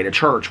she, on the way to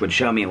church, would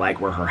show me like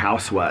where her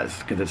house was,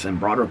 because it's in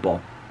Broad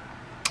Ripple,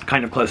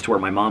 kind of close to where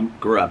my mom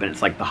grew up, and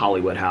it's like the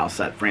Hollywood house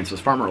that Frances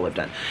Farmer lived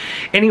in.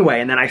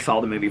 Anyway, and then I saw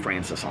the movie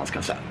Frances and all this kind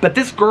of stuff. But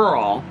this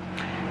girl,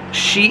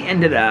 she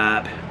ended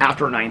up,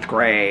 after 9th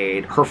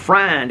grade, her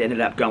friend ended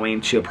up going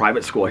to a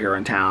private school here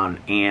in town,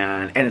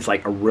 and it's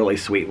like a really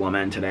sweet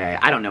woman today.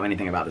 I don't know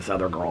anything about this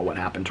other girl, what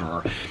happened to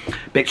her.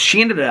 But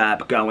she ended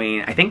up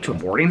going, I think, to a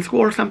boarding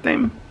school or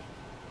something,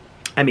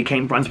 and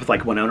became friends with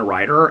like Winona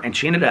Ryder, and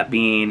she ended up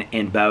being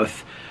in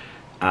both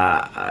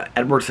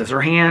Edward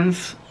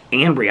Scissorhands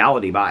and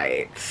Reality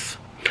Bites.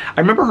 I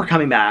remember her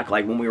coming back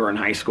like when we were in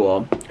high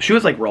school. She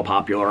was like real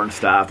popular and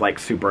stuff, like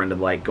super into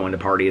like going to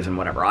parties and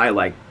whatever.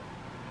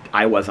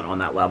 I wasn't on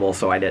that level,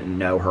 so I didn't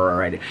know her,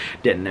 or I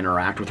didn't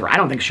interact with her. I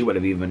don't think she would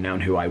have even known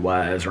who I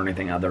was or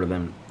anything other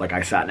than, like,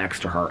 I sat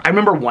next to her. I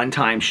remember one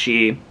time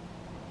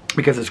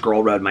because this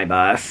girl rode my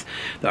bus,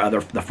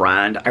 the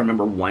friend, I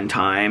remember one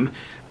time,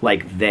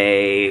 like,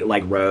 they,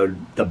 like, rode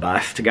the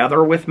bus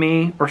together with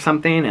me or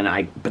something,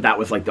 but that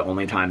was, like, the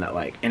only time that,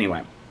 like,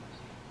 anyway.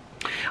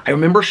 I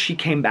remember she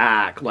came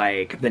back,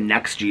 like, the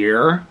next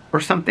year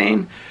or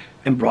something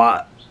and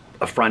brought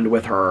a friend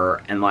with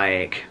her, and,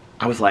 like,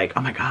 I was like,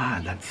 oh my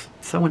God, that's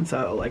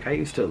so-and-so. Like, I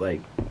used to,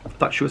 like,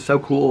 thought she was so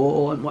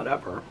cool and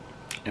whatever.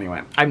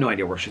 Anyway, I have no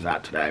idea where she's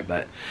at today,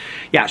 but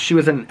yeah, she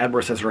was in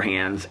Edward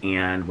Scissorhands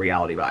and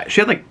Reality Bites. She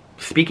had, like,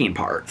 speaking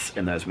parts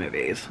in those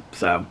movies,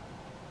 so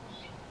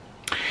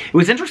it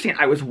was interesting.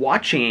 I was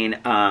watching,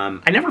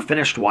 I never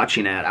finished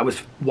watching it. I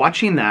was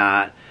watching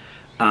that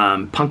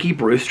Punky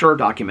Brewster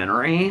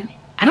documentary.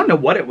 I don't know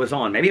what it was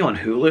on, maybe on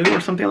Hulu or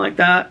something like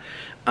that.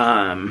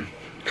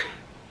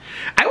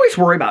 I always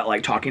worry about,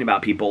 like, talking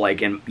about people,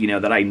 like, in, you know,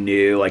 that I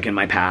knew, like, in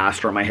my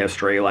past or my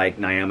history, like,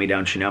 Naomi,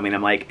 don't you know me? And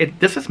I'm like,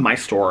 this is my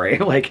story.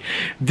 Like,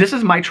 this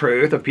is my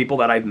truth of people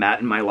that I've met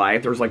in my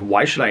life. There's, like,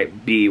 why should I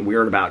be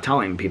weird about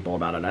telling people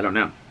about it? I don't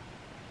know.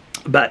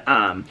 But,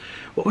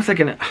 what was I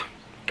gonna,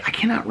 I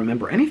cannot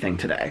remember anything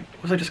today.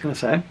 What was I just gonna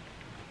say?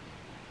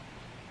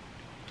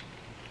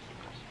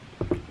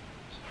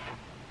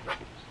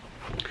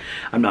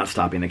 I'm not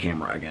stopping the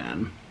camera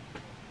again.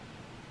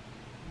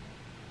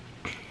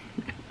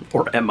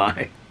 Or am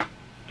I?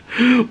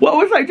 What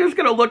was I just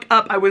gonna look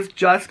up? I was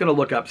just gonna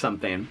look up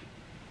something.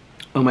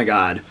 Oh my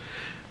God.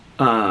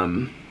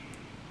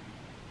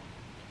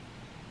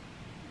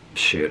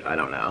 Shoot, I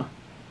don't know.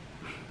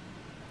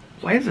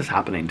 Why is this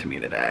happening to me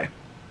today?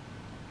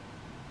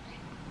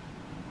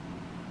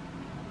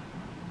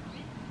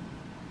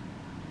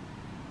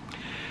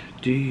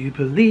 Do you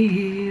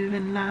believe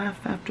in life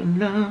after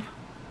love?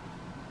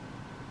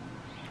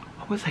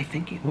 What was I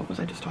thinking? What was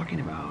I just talking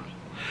about?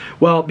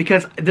 Well,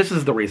 because this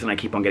is the reason I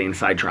keep on getting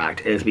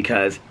sidetracked, is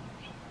because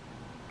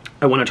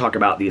I want to talk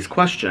about these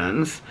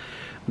questions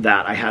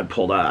that I had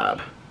pulled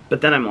up.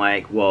 But then I'm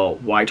like, well,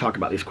 why talk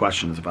about these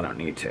questions if I don't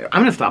need to?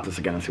 I'm going to stop this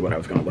again and see what I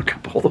was going to look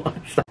up. Hold on.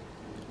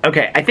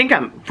 Okay, I think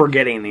I'm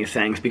forgetting these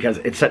things because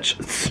it's such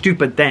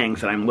stupid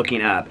things that I'm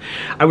looking up.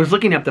 I was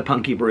looking up the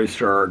Punky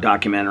Brewster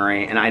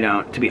documentary, and I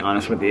don't, to be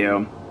honest with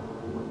you,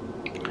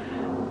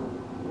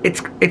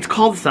 it's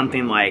called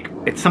something like,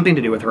 it's something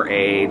to do with her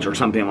age or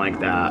something like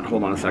that.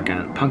 Hold on a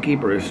second. Punky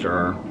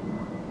Brewster.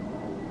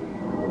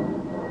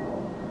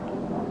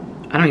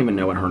 I don't even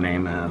know what her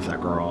name is,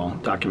 that girl.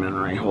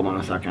 Documentary. Hold on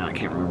a second. I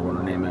can't remember what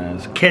her name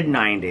is. Kid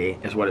 90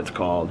 is what it's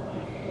called.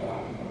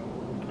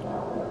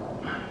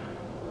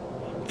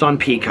 It's on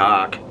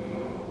Peacock.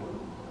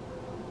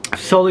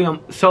 Soleil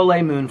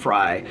Moon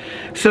Frye.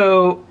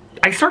 So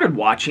I started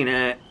watching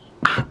it.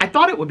 I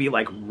thought it would be,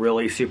 like,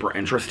 really super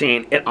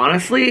interesting. It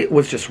honestly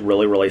was just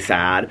really, really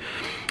sad.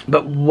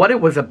 But what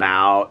it was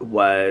about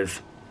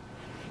was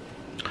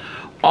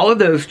all of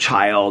those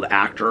child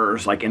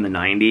actors, like, in the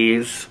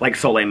 90s, like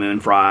Soleil Moon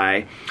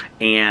Frye,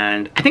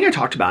 and I think I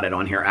talked about it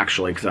on here,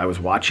 actually, because I was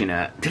watching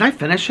it. Did I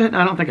finish it?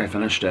 I don't think I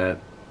finished it.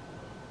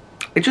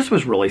 It just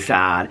was really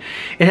sad.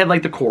 It had,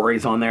 like, the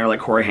Coreys on there, like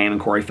Corey Haim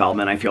and Corey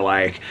Feldman, I feel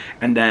like.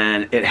 And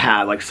then it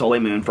had, like, Soleil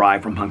Moon Frye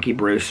from Punky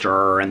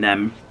Brewster, and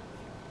then,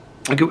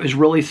 like, it was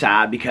really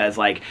sad because,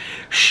 like,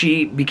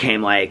 she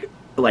became, like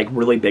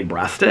really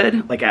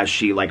big-breasted, like, as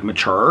she, like,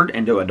 matured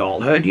into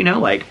adulthood, you know,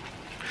 like,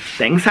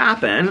 things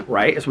happen,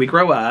 right, as we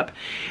grow up,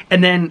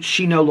 and then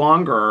she no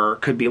longer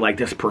could be, like,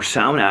 this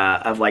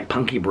persona of, like,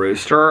 Punky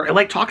Brewster. It,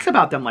 like, talks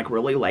about them, like,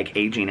 really, like,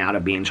 aging out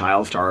of being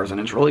child stars, and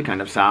it's really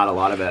kind of sad, a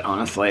lot of it,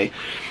 honestly.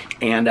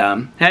 And,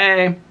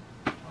 hey.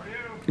 How are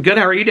you? Good,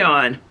 how are you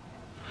doing?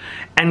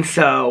 And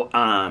so,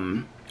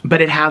 but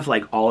it has,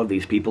 like, all of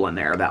these people in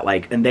there that,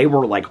 like, and they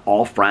were, like,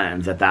 all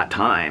friends at that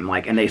time,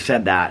 like, and they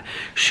said that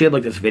she had,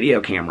 like, this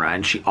video camera,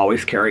 and she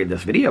always carried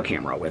this video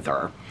camera with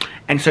her.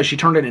 And so she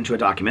turned it into a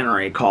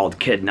documentary called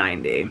Kid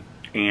 90.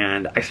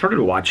 And I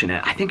started watching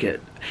it. I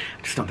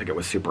just don't think it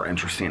was super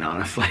interesting,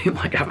 honestly.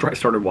 Like, after I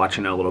started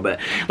watching it a little bit.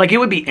 Like, it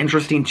would be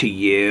interesting to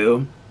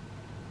you,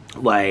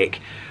 like,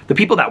 the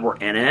people that were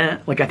in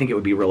it, like, I think it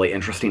would be really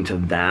interesting to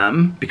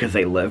them because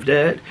they lived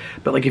it.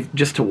 But, like, if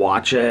just to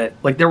watch it,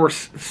 like, there were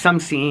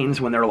some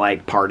scenes when they're,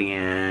 like,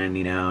 partying,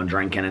 you know,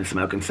 drinking and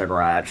smoking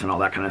cigarettes and all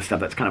that kind of stuff.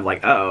 That's kind of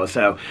like, oh,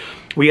 so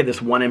we had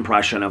this one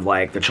impression of,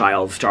 like, the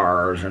child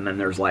stars, and then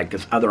there's, like,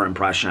 this other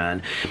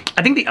impression.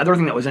 I think the other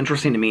thing that was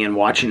interesting to me in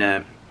watching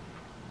it,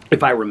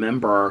 if I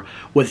remember,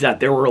 was that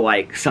there were,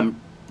 like,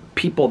 some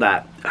people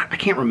that, I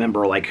can't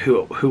remember, like,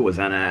 who was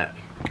in it.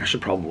 I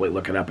should probably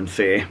look it up and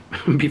see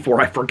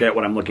before I forget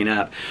what I'm looking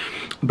up.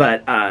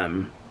 But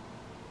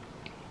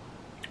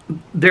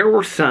there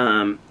were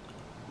some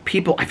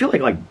people, I feel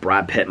like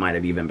Brad Pitt might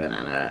have even been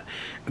in it.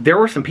 There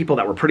were some people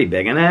that were pretty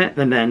big in it,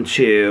 and then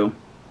to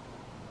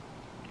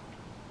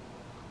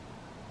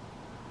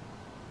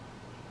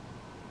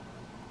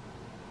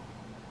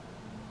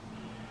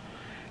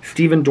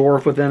Stephen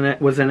Dorff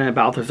was in it,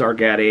 Balthazar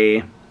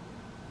Getty.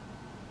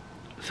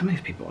 some of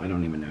these people, I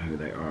don't even know who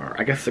they are.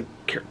 I guess the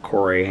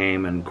Corey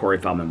Haim and Corey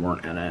Feldman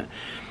weren't in it.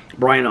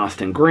 Brian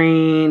Austin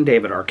Green,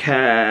 David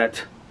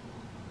Arquette.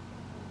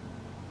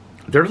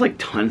 There's like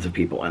tons of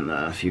people in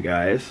this, you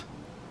guys.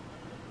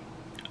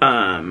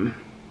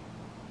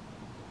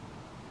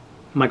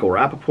 Michael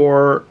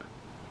Rappaport,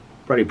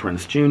 Freddie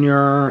Prinze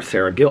Jr.,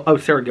 Sarah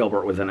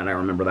Gilbert was in it, I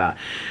remember that.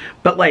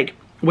 But like,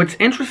 what's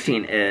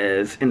interesting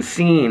is, in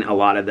seeing a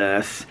lot of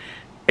this,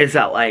 is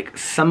that like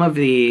some of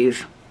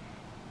these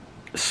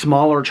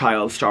smaller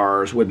child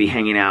stars would be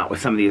hanging out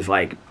with some of these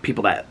like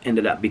people that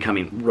ended up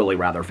becoming really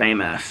rather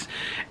famous,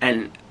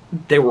 and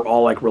they were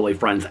all like really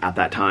friends at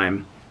that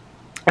time.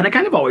 And I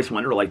kind of always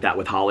wonder like that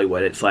with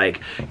Hollywood. It's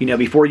like, you know,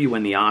 before you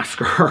win the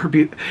Oscar,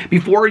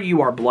 before you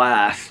are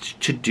blessed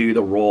to do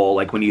the role,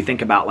 like when you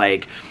think about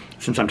like,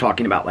 since I'm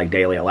talking about like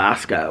Daily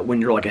Alaska,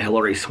 when you're like a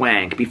Hilary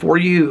Swank, before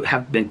you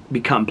have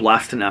become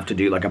blessed enough to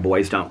do like a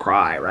Boys Don't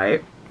Cry,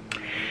 right?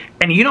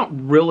 And you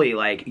don't really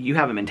like, you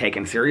haven't been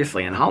taken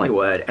seriously in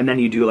Hollywood, and then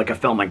you do like a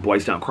film like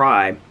Boys Don't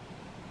Cry,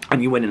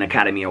 and you win an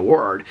Academy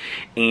Award,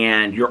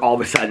 and you're all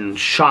of a sudden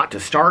shot to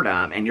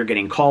stardom, and you're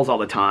getting calls all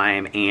the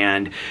time,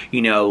 and,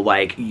 you know,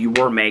 like, you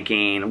were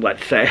making,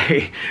 let's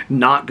say,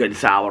 not good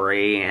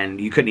salary,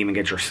 and you couldn't even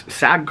get your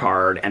SAG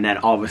card, and then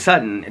all of a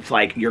sudden, it's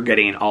like you're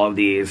getting all of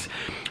these,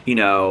 you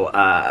know,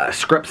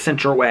 scripts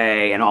sent your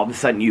way, and all of a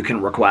sudden you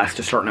can request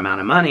a certain amount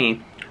of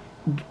money.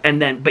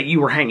 And then, but you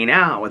were hanging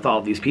out with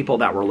all these people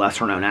that were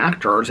lesser known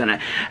actors, and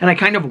I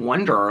kind of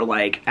wonder,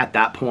 like, at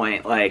that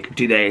point, like,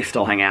 do they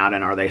still hang out,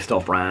 and are they still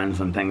friends,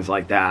 and things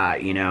like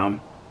that, you know?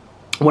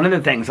 One of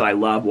the things that I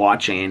love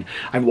watching,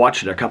 I've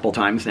watched it a couple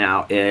times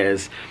now,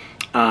 is,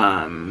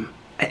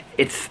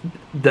 it's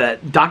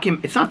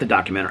not a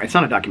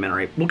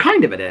documentary, well,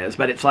 kind of it is,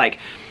 but it's like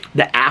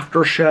the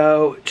after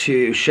show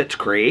to Schitt's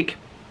Creek,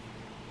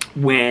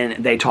 when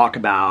they talk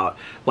about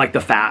like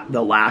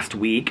the last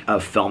week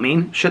of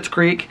filming Schitt's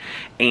Creek,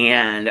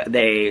 and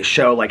they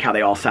show like how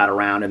they all sat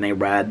around and they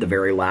read the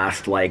very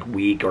last like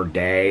week or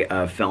day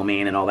of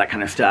filming and all that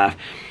kind of stuff.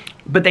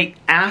 But they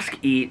ask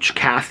each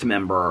cast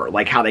member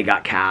like how they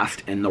got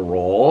cast in the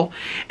role,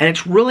 and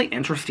it's really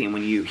interesting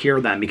when you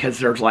hear them, because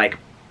there's like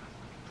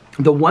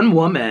the one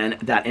woman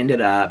that ended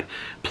up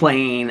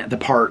playing the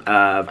part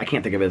of, I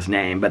can't think of his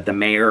name, but the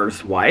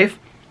mayor's wife,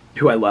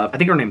 who I love. I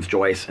think her name's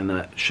Joyce in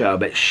the show,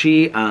 but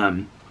she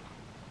said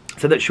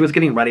that she was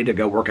getting ready to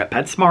go work at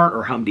PetSmart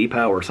or Home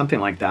Depot or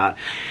something like that,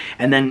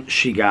 and then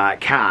she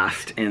got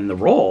cast in the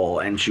role,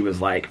 and she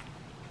was like,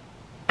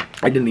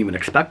 I didn't even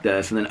expect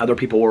this. And then other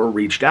people were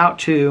reached out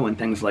to and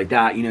things like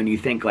that, you know, and you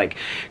think like,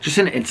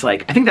 it's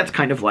like, I think that's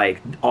kind of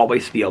like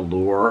always the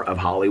allure of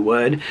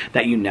Hollywood,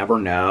 that you never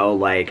know.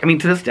 Like, I mean,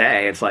 to this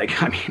day, it's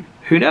like, I mean,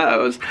 who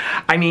knows?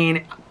 I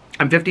mean,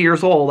 I'm 50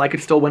 years old, I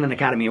could still win an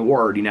Academy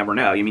Award, you never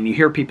know. I mean, you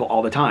hear people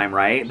all the time,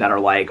 right, that are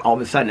like, all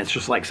of a sudden, it's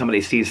just like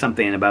somebody sees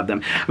something above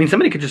them. I mean,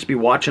 somebody could just be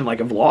watching like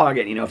a vlog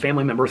at, you know, a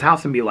family member's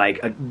house and be like,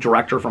 a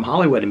director from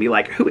Hollywood, and be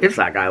like, who is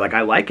that guy? Like,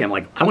 I like him,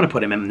 like, I want to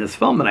put him in this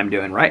film that I'm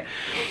doing, right?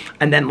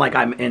 And then like,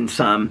 I'm in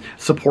some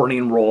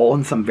supporting role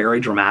in some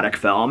very dramatic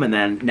film, and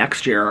then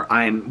next year,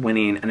 I'm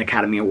winning an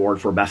Academy Award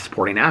for Best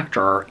Supporting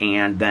Actor,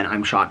 and then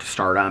I'm shot to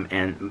stardom,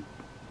 and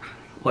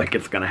like,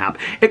 it's gonna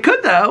happen. It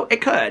could, though. It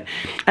could.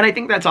 And I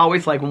think that's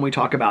always like when we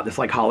talk about this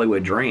like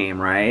Hollywood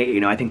dream, right? You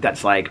know, I think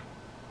that's like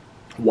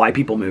why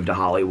people move to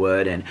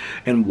Hollywood,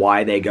 and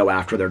why they go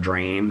after their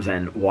dreams,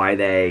 and why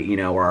they, you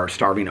know, are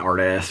starving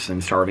artists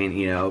and starving,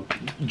 you know,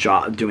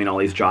 doing all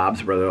these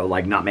jobs where they're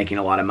like not making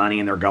a lot of money,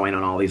 and they're going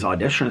on all these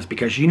auditions,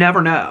 because you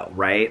never know,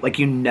 right? Like,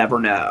 you never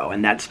know.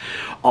 And that's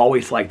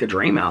always like the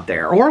dream out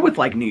there. Or with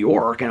like New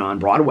York and on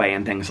Broadway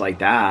and things like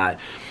that.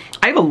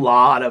 I have a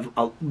lot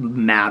of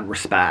mad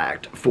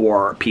respect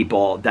for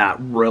people that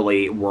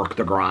really work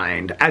the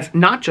grind, as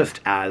not just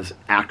as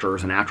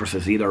actors and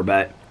actresses either,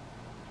 but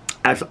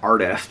as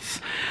artists.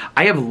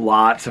 I have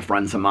lots of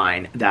friends of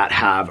mine that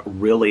have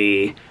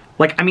really,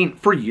 like, I mean,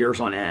 for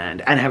years on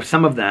end, and have,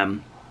 some of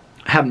them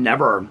have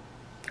never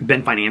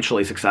been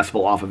financially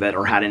successful off of it,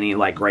 or had any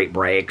like great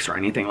breaks or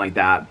anything like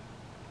that.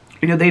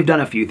 You know, they've done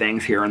a few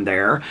things here and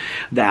there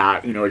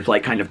that, you know, it's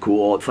like kind of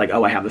cool. It's like,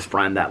 oh, I have this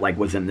friend that like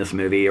was in this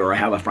movie, or I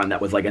have a friend that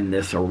was like in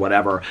this or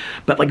whatever.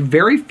 But like,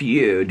 very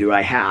few do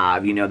I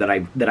have, you know, that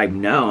I've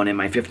known in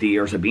my 50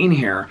 years of being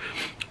here.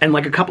 And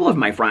like, a couple of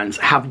my friends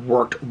have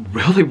worked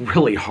really,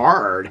 really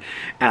hard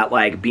at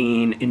like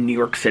being in New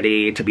York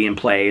City, to be in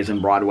plays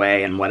and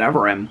Broadway and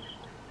whatever. And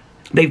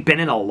they've been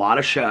in a lot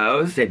of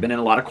shows. They've been in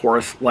a lot of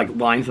chorus, like,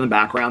 lines in the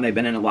background. They've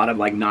been in a lot of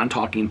like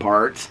non-talking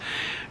parts,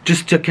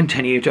 just to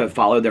continue to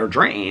follow their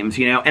dreams,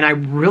 you know. And I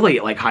really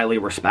like highly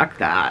respect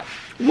that.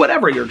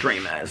 Whatever your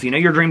dream is, you know,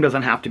 your dream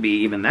doesn't have to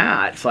be even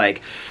that. It's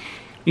like,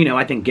 you know,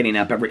 I think getting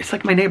up it's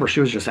like my neighbor,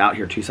 she was just out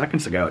here 2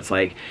 seconds ago. It's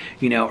like,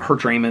 you know, her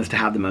dream is to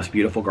have the most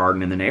beautiful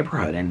garden in the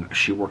neighborhood, and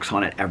she works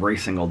on it every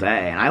single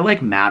day. And I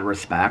like mad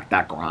respect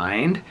that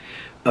grind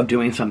of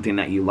doing something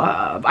that you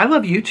love. I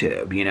love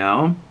YouTube, you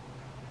know.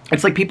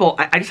 It's like people,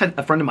 I just had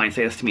a friend of mine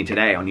say this to me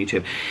today on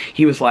YouTube.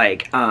 He was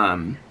like,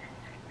 and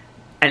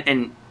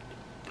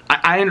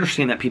I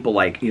understand that people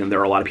like, you know, there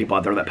are a lot of people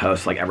out there that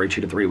post like every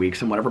 2 to 3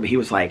 weeks and whatever, but he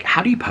was like,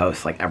 how do you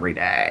post like every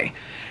day?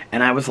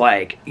 And I was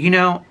like, you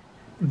know,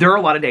 there are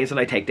a lot of days that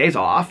I take days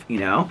off, you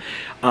know.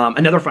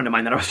 Another friend of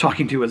mine that I was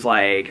talking to was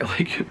like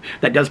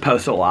that does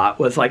post a lot,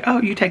 was like,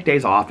 oh, you take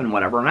days off and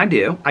whatever. And I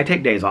do. I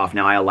take days off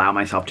now. I allow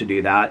myself to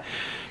do that.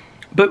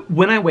 But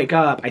when I wake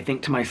up, I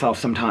think to myself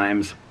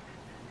sometimes,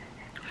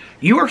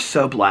 you are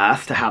so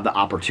blessed to have the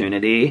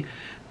opportunity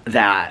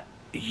that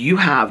you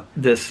have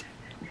this,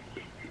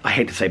 I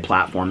hate to say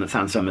platform, that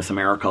sounds so Miss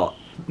America,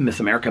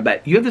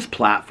 but you have this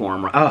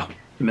platform where, oh,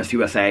 Miss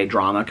USA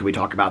drama, could we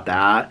talk about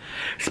that?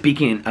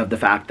 Speaking of the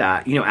fact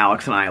that, you know,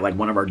 Alex and I, like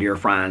one of our dear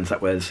friends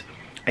that was,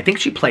 I think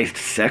she placed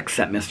 6th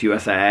at Miss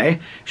USA,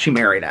 she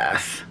married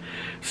us.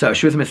 So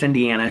she was Miss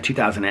Indiana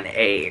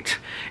 2008.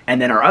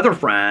 And then our other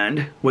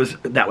friend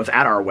that was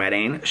at our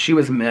wedding, she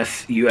was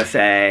Miss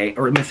USA,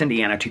 or Miss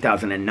Indiana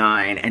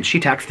 2009. And she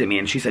texted me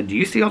and she said, do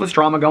you see all this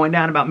drama going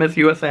down about Miss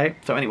USA?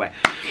 So anyway,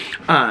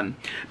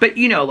 but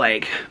you know,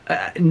 like,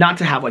 not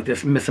to have like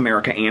this Miss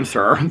America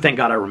answer, thank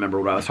God I remember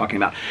what I was talking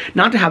about,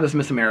 not to have this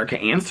Miss America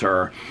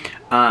answer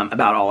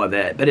about all of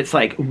it, but it's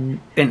like,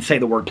 and say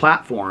the word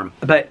platform,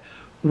 but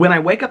when I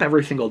wake up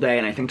every single day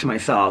and I think to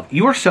myself,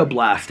 you are so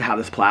blessed to have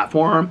this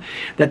platform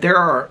that there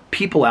are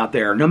people out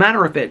there, no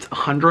matter if it's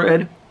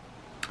 100,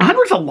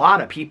 100's a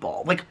lot of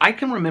people. Like, I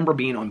can remember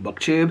being on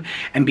BookTube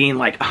and being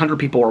like 100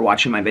 people were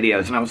watching my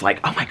videos and I was like,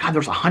 oh my God,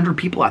 there's 100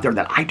 people out there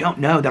that I don't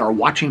know that are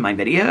watching my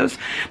videos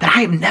that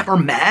I have never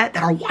met,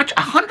 that are watching.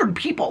 100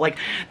 people. Like,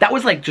 that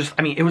was like just,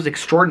 I mean, it was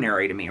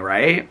extraordinary to me,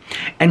 right?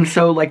 And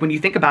so like when you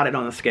think about it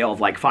on the scale of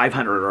like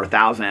 500 or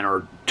 1,000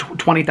 or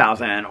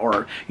 20,000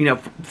 or, you know,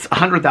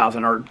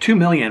 100,000 or 2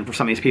 million for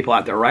some of these people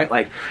out there, right?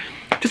 Like,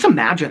 just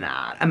imagine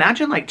that.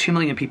 Imagine like 2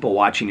 million people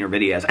watching your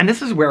videos. And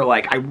this is where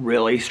like I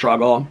really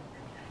struggle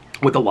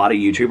with a lot of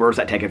YouTubers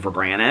that take it for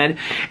granted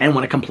and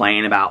want to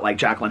complain about, like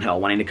Jaclyn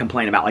Hill wanting to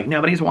complain about like,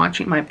 nobody's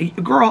watching my,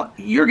 girl,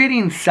 you're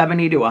getting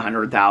 70 to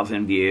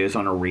 100,000 views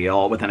on a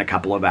reel within a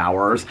couple of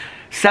hours.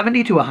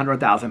 70 to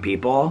 100,000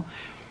 people.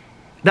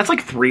 That's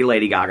like 3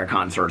 Lady Gaga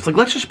concerts. Like,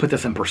 let's just put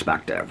this in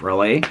perspective,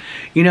 really.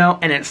 You know,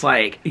 and it's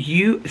like,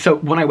 so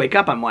when I wake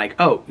up, I'm like,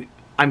 oh,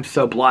 I'm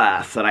so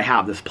blessed that I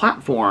have this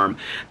platform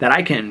that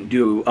I can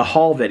do a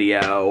haul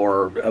video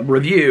or a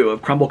review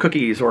of crumble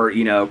cookies or,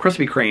 you know,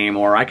 Krispy Kreme,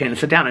 or I can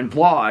sit down and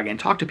vlog and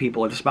talk to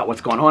people just about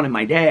what's going on in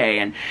my day.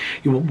 And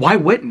you know, why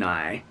wouldn't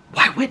I?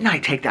 Why wouldn't I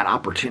take that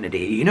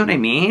opportunity? You know what I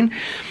mean?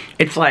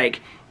 It's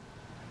like,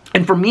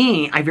 and for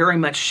me, I very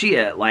much see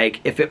it like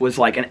if it was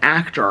like an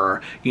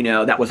actor, you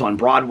know, that was on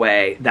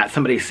Broadway that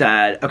somebody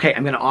said, okay,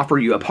 I'm going to offer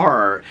you a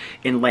part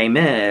in Les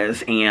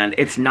Mis, and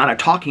it's not a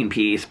talking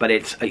piece, but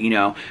it's, you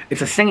know,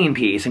 it's a singing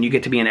piece and you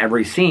get to be in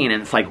every scene.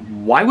 And it's like,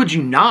 why would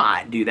you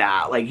not do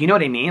that? Like, you know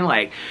what I mean?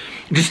 Like,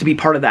 just to be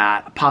part of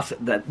that,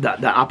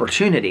 that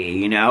opportunity,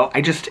 you know?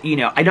 I just, you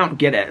know, I don't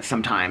get it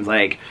sometimes.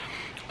 Like,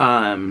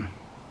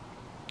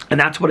 and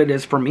that's what it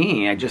is for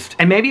me.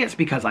 And maybe it's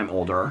because I'm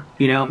older,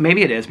 you know,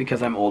 maybe it is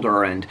because I'm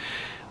older, and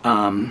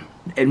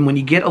when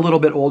you get a little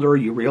bit older,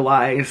 you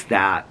realize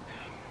that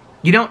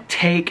you don't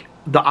take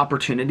the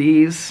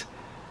opportunities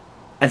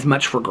as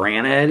much for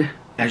granted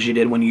as you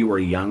did when you were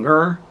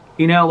younger.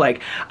 You know,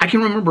 like, I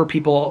can remember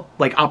people,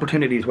 like,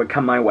 opportunities would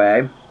come my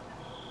way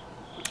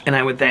and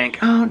I would think,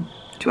 oh,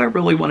 do I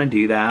really want to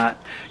do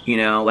that? You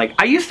know, like,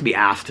 I used to be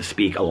asked to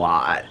speak a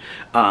lot,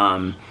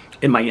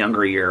 in my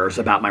younger years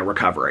about my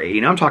recovery.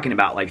 You know, I'm talking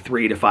about like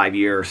 3 to 5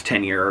 years,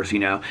 10 years, you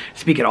know,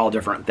 speak at all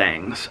different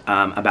things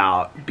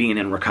about being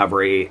in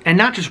recovery, and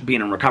not just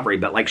being in recovery,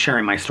 but like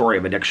sharing my story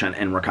of addiction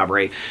in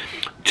recovery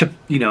to,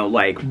 you know,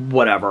 like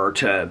whatever,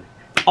 to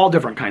all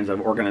different kinds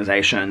of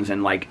organizations,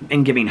 and like,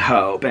 and giving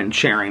hope and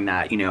sharing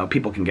that, you know,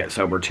 people can get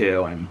sober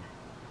too. And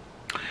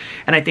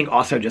I think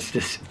also just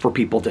for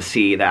people to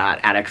see that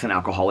addicts and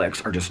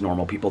alcoholics are just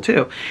normal people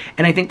too.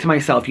 And I think to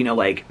myself, you know,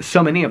 like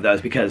so many of those,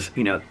 because,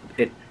 you know,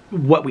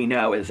 what we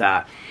know is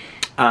that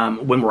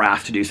when we're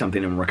asked to do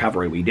something in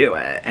recovery, we do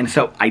it. And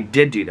so I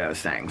did do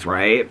those things,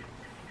 right?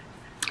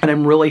 And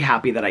I'm really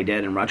happy that I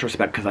did in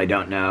retrospect, because I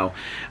don't know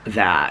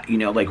that, you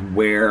know, like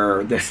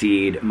where the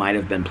seed might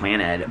have been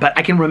planted. But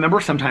I can remember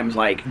sometimes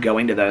like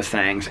going to those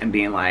things and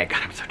being like,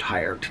 God, I'm so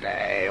tired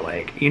today.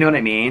 Like, you know what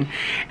I mean?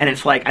 And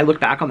it's like, I look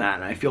back on that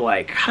and I feel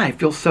like, God, I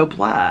feel so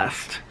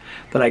blessed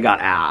that I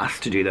got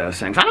asked to do those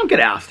things. I don't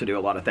get asked to do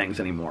a lot of things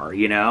anymore,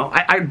 you know?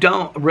 I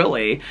don't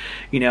really,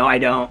 you know, I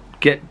don't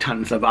get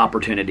tons of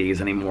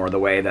opportunities anymore the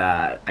way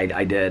that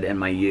I did in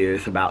my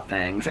youth about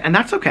things. And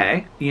that's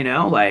okay, you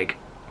know? Like,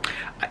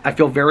 I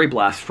feel very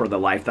blessed for the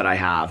life that I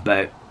have,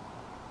 but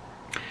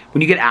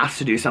when you get asked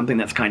to do something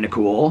that's kind of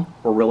cool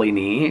or really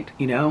neat,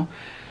 you know,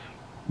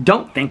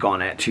 don't think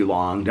on it too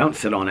long. Don't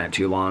sit on it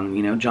too long,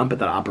 you know? Jump at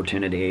that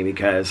opportunity,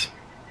 because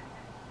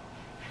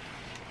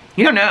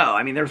you don't know.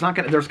 I mean, there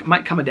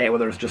might come a day where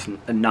there's just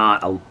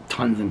not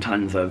tons and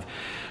tons of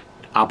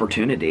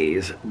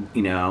opportunities,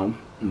 you know,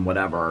 and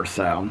whatever.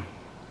 So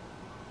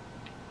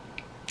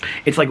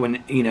it's like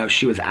when, you know,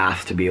 she was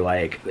asked to be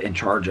like in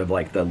charge of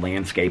like the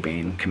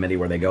landscaping committee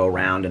where they go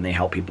around and they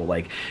help people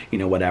like, you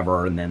know,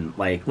 whatever. And then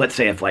like, let's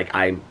say if like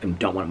I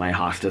don't want my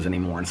hostas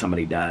anymore and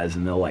somebody does,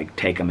 and they'll like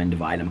take them and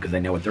divide them because they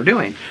know what they're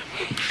doing.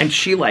 And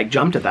she like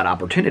jumped at that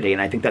opportunity.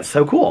 And I think that's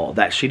so cool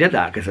that she did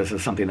that, because this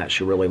is something that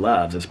she really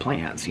loves, is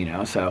plants, you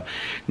know. So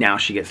now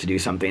she gets to do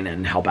something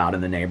and help out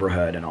in the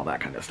neighborhood and all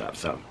that kind of stuff.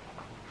 So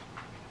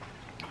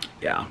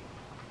yeah.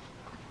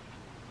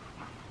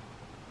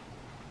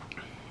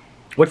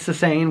 What's the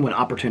saying? When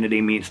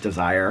opportunity meets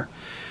desire,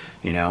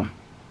 you know?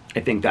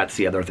 I think that's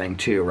the other thing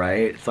too,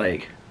 right? It's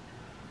like,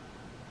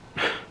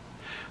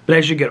 but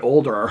as you get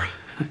older,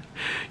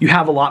 you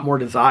have a lot more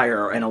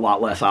desire and a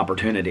lot less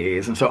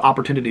opportunities. And so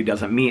opportunity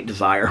doesn't meet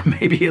desire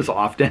maybe as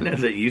often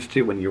as it used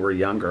to when you were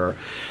younger.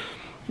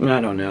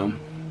 I don't know.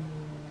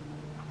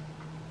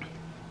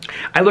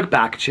 I look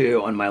back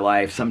too on my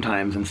life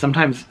sometimes, and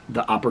sometimes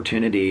the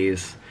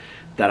opportunities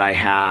that I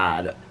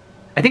had,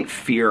 I think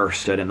fear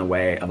stood in the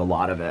way of a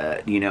lot of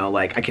it, you know.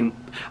 Like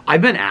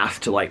I've been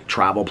asked to like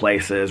travel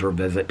places or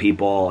visit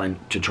people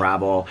and to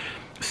travel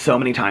so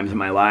many times in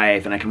my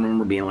life, and I can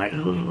remember being like,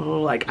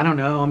 oh, like, I don't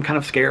know, I'm kind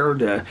of scared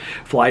to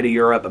fly to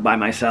Europe by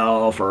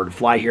myself or to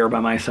fly here by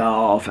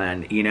myself,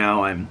 and you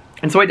know, and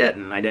so I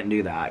didn't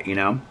do that, you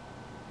know.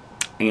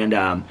 And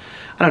I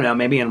don't know,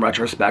 maybe in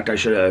retrospect I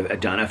should have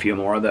done a few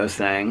more of those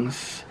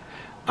things,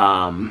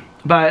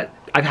 but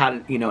I've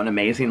had, you know, an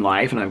amazing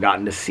life, and I've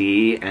gotten to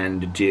see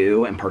and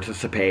do and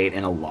participate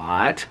in a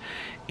lot.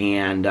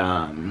 And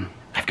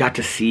I've got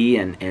to see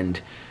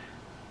and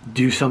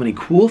do so many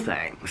cool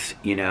things,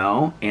 you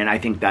know. And I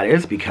think that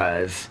is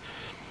because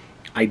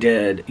I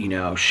did, you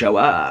know, show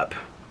up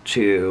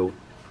to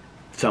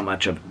so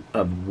much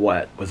of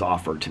what was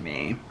offered to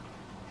me.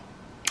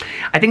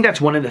 I think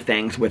that's one of the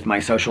things with my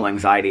social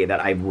anxiety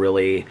that I've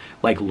really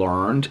like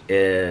learned,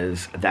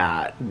 is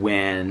that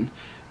when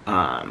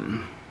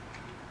I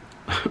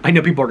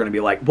know people are going to be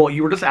like, well,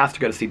 you were just asked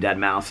to go to see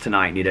Deadmau5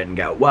 tonight and you didn't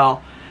go.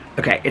 Well,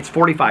 okay, it's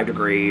 45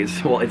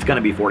 degrees. Well, it's going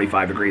to be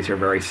 45 degrees here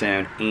very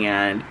soon,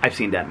 and I've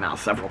seen Deadmau5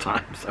 several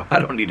times, so I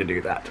don't need to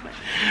do that tonight.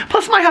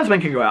 Plus, my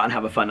husband can go out and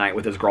have a fun night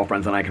with his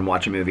girlfriends, and I can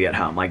watch a movie at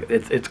home. Like,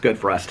 it's good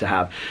for us to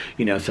have,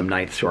 you know, some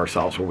nights to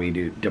ourselves where we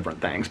do different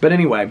things. But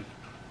anyway,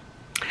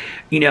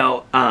 you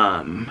know,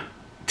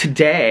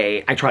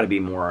 today I try to be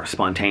more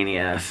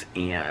spontaneous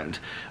and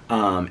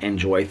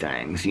enjoy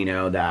things, you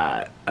know,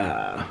 that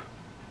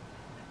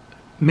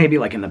maybe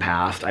like in the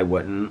past I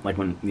wouldn't. Like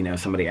when, you know,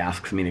 somebody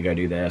asks me to go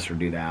do this or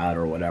do that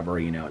or whatever,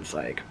 you know, it's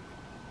like,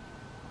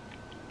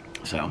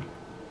 so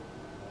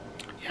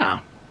yeah,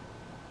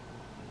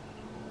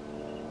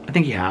 I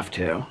think you have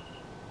to.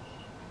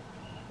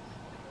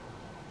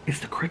 Is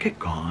the cricket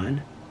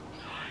gone?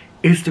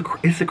 Is the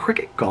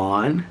cricket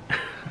gone?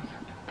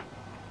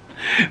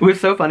 It was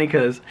so funny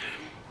because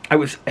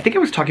I think I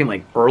was talking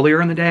like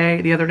earlier in the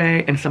day, the other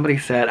day, and somebody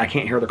said, I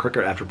can't hear the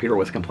cricket, after Peter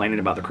was complaining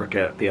about the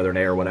cricket the other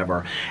day or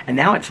whatever. And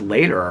now it's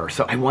later,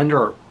 so I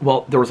wonder,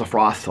 well, there was a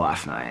frost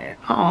last night.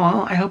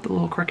 Oh, I hope the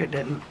little cricket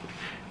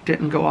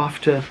didn't go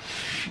off to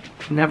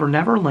Never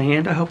Never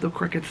Land. I hope the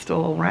cricket's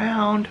still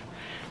around.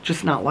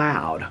 Just not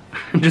loud.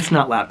 Just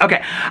not loud.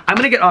 Okay, I'm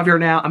going to get off here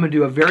now. I'm going to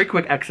do a very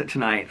quick exit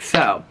tonight.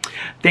 So,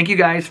 thank you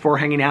guys for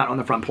hanging out on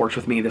the front porch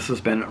with me. This has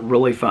been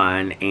really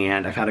fun,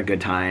 and I've had a good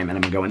time, and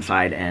I'm going to go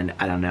inside and,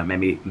 I don't know,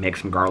 maybe make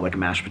some garlic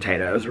mashed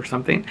potatoes or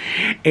something.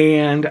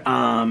 And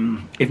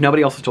if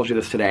nobody else has told you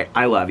this today,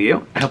 I love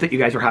you. I hope that you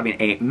guys are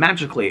having a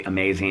magically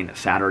amazing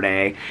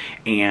Saturday,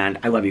 and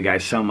I love you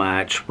guys so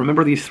much.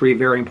 Remember these 3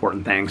 very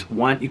important things.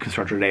 1, you can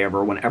start your day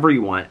over whenever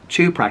you want.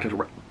 2, practice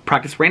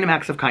random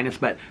acts of kindness,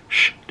 but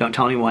shh, don't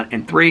tell anyone.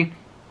 And 3,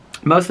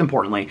 most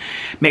importantly,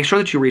 make sure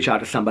that you reach out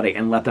to somebody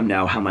and let them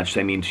know how much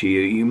they mean to you.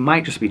 You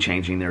might just be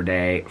changing their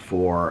day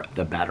for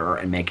the better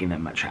and making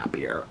them much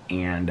happier.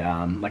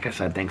 And like I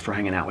said, thanks for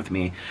hanging out with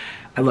me.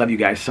 I love you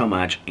guys so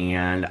much,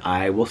 and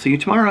I will see you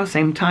tomorrow,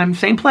 same time,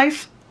 same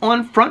place,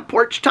 on Front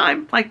Porch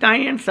Time, like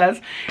Diane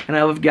says. And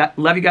I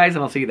love you guys,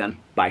 and I'll see you then.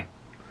 Bye.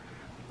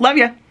 Love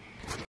ya.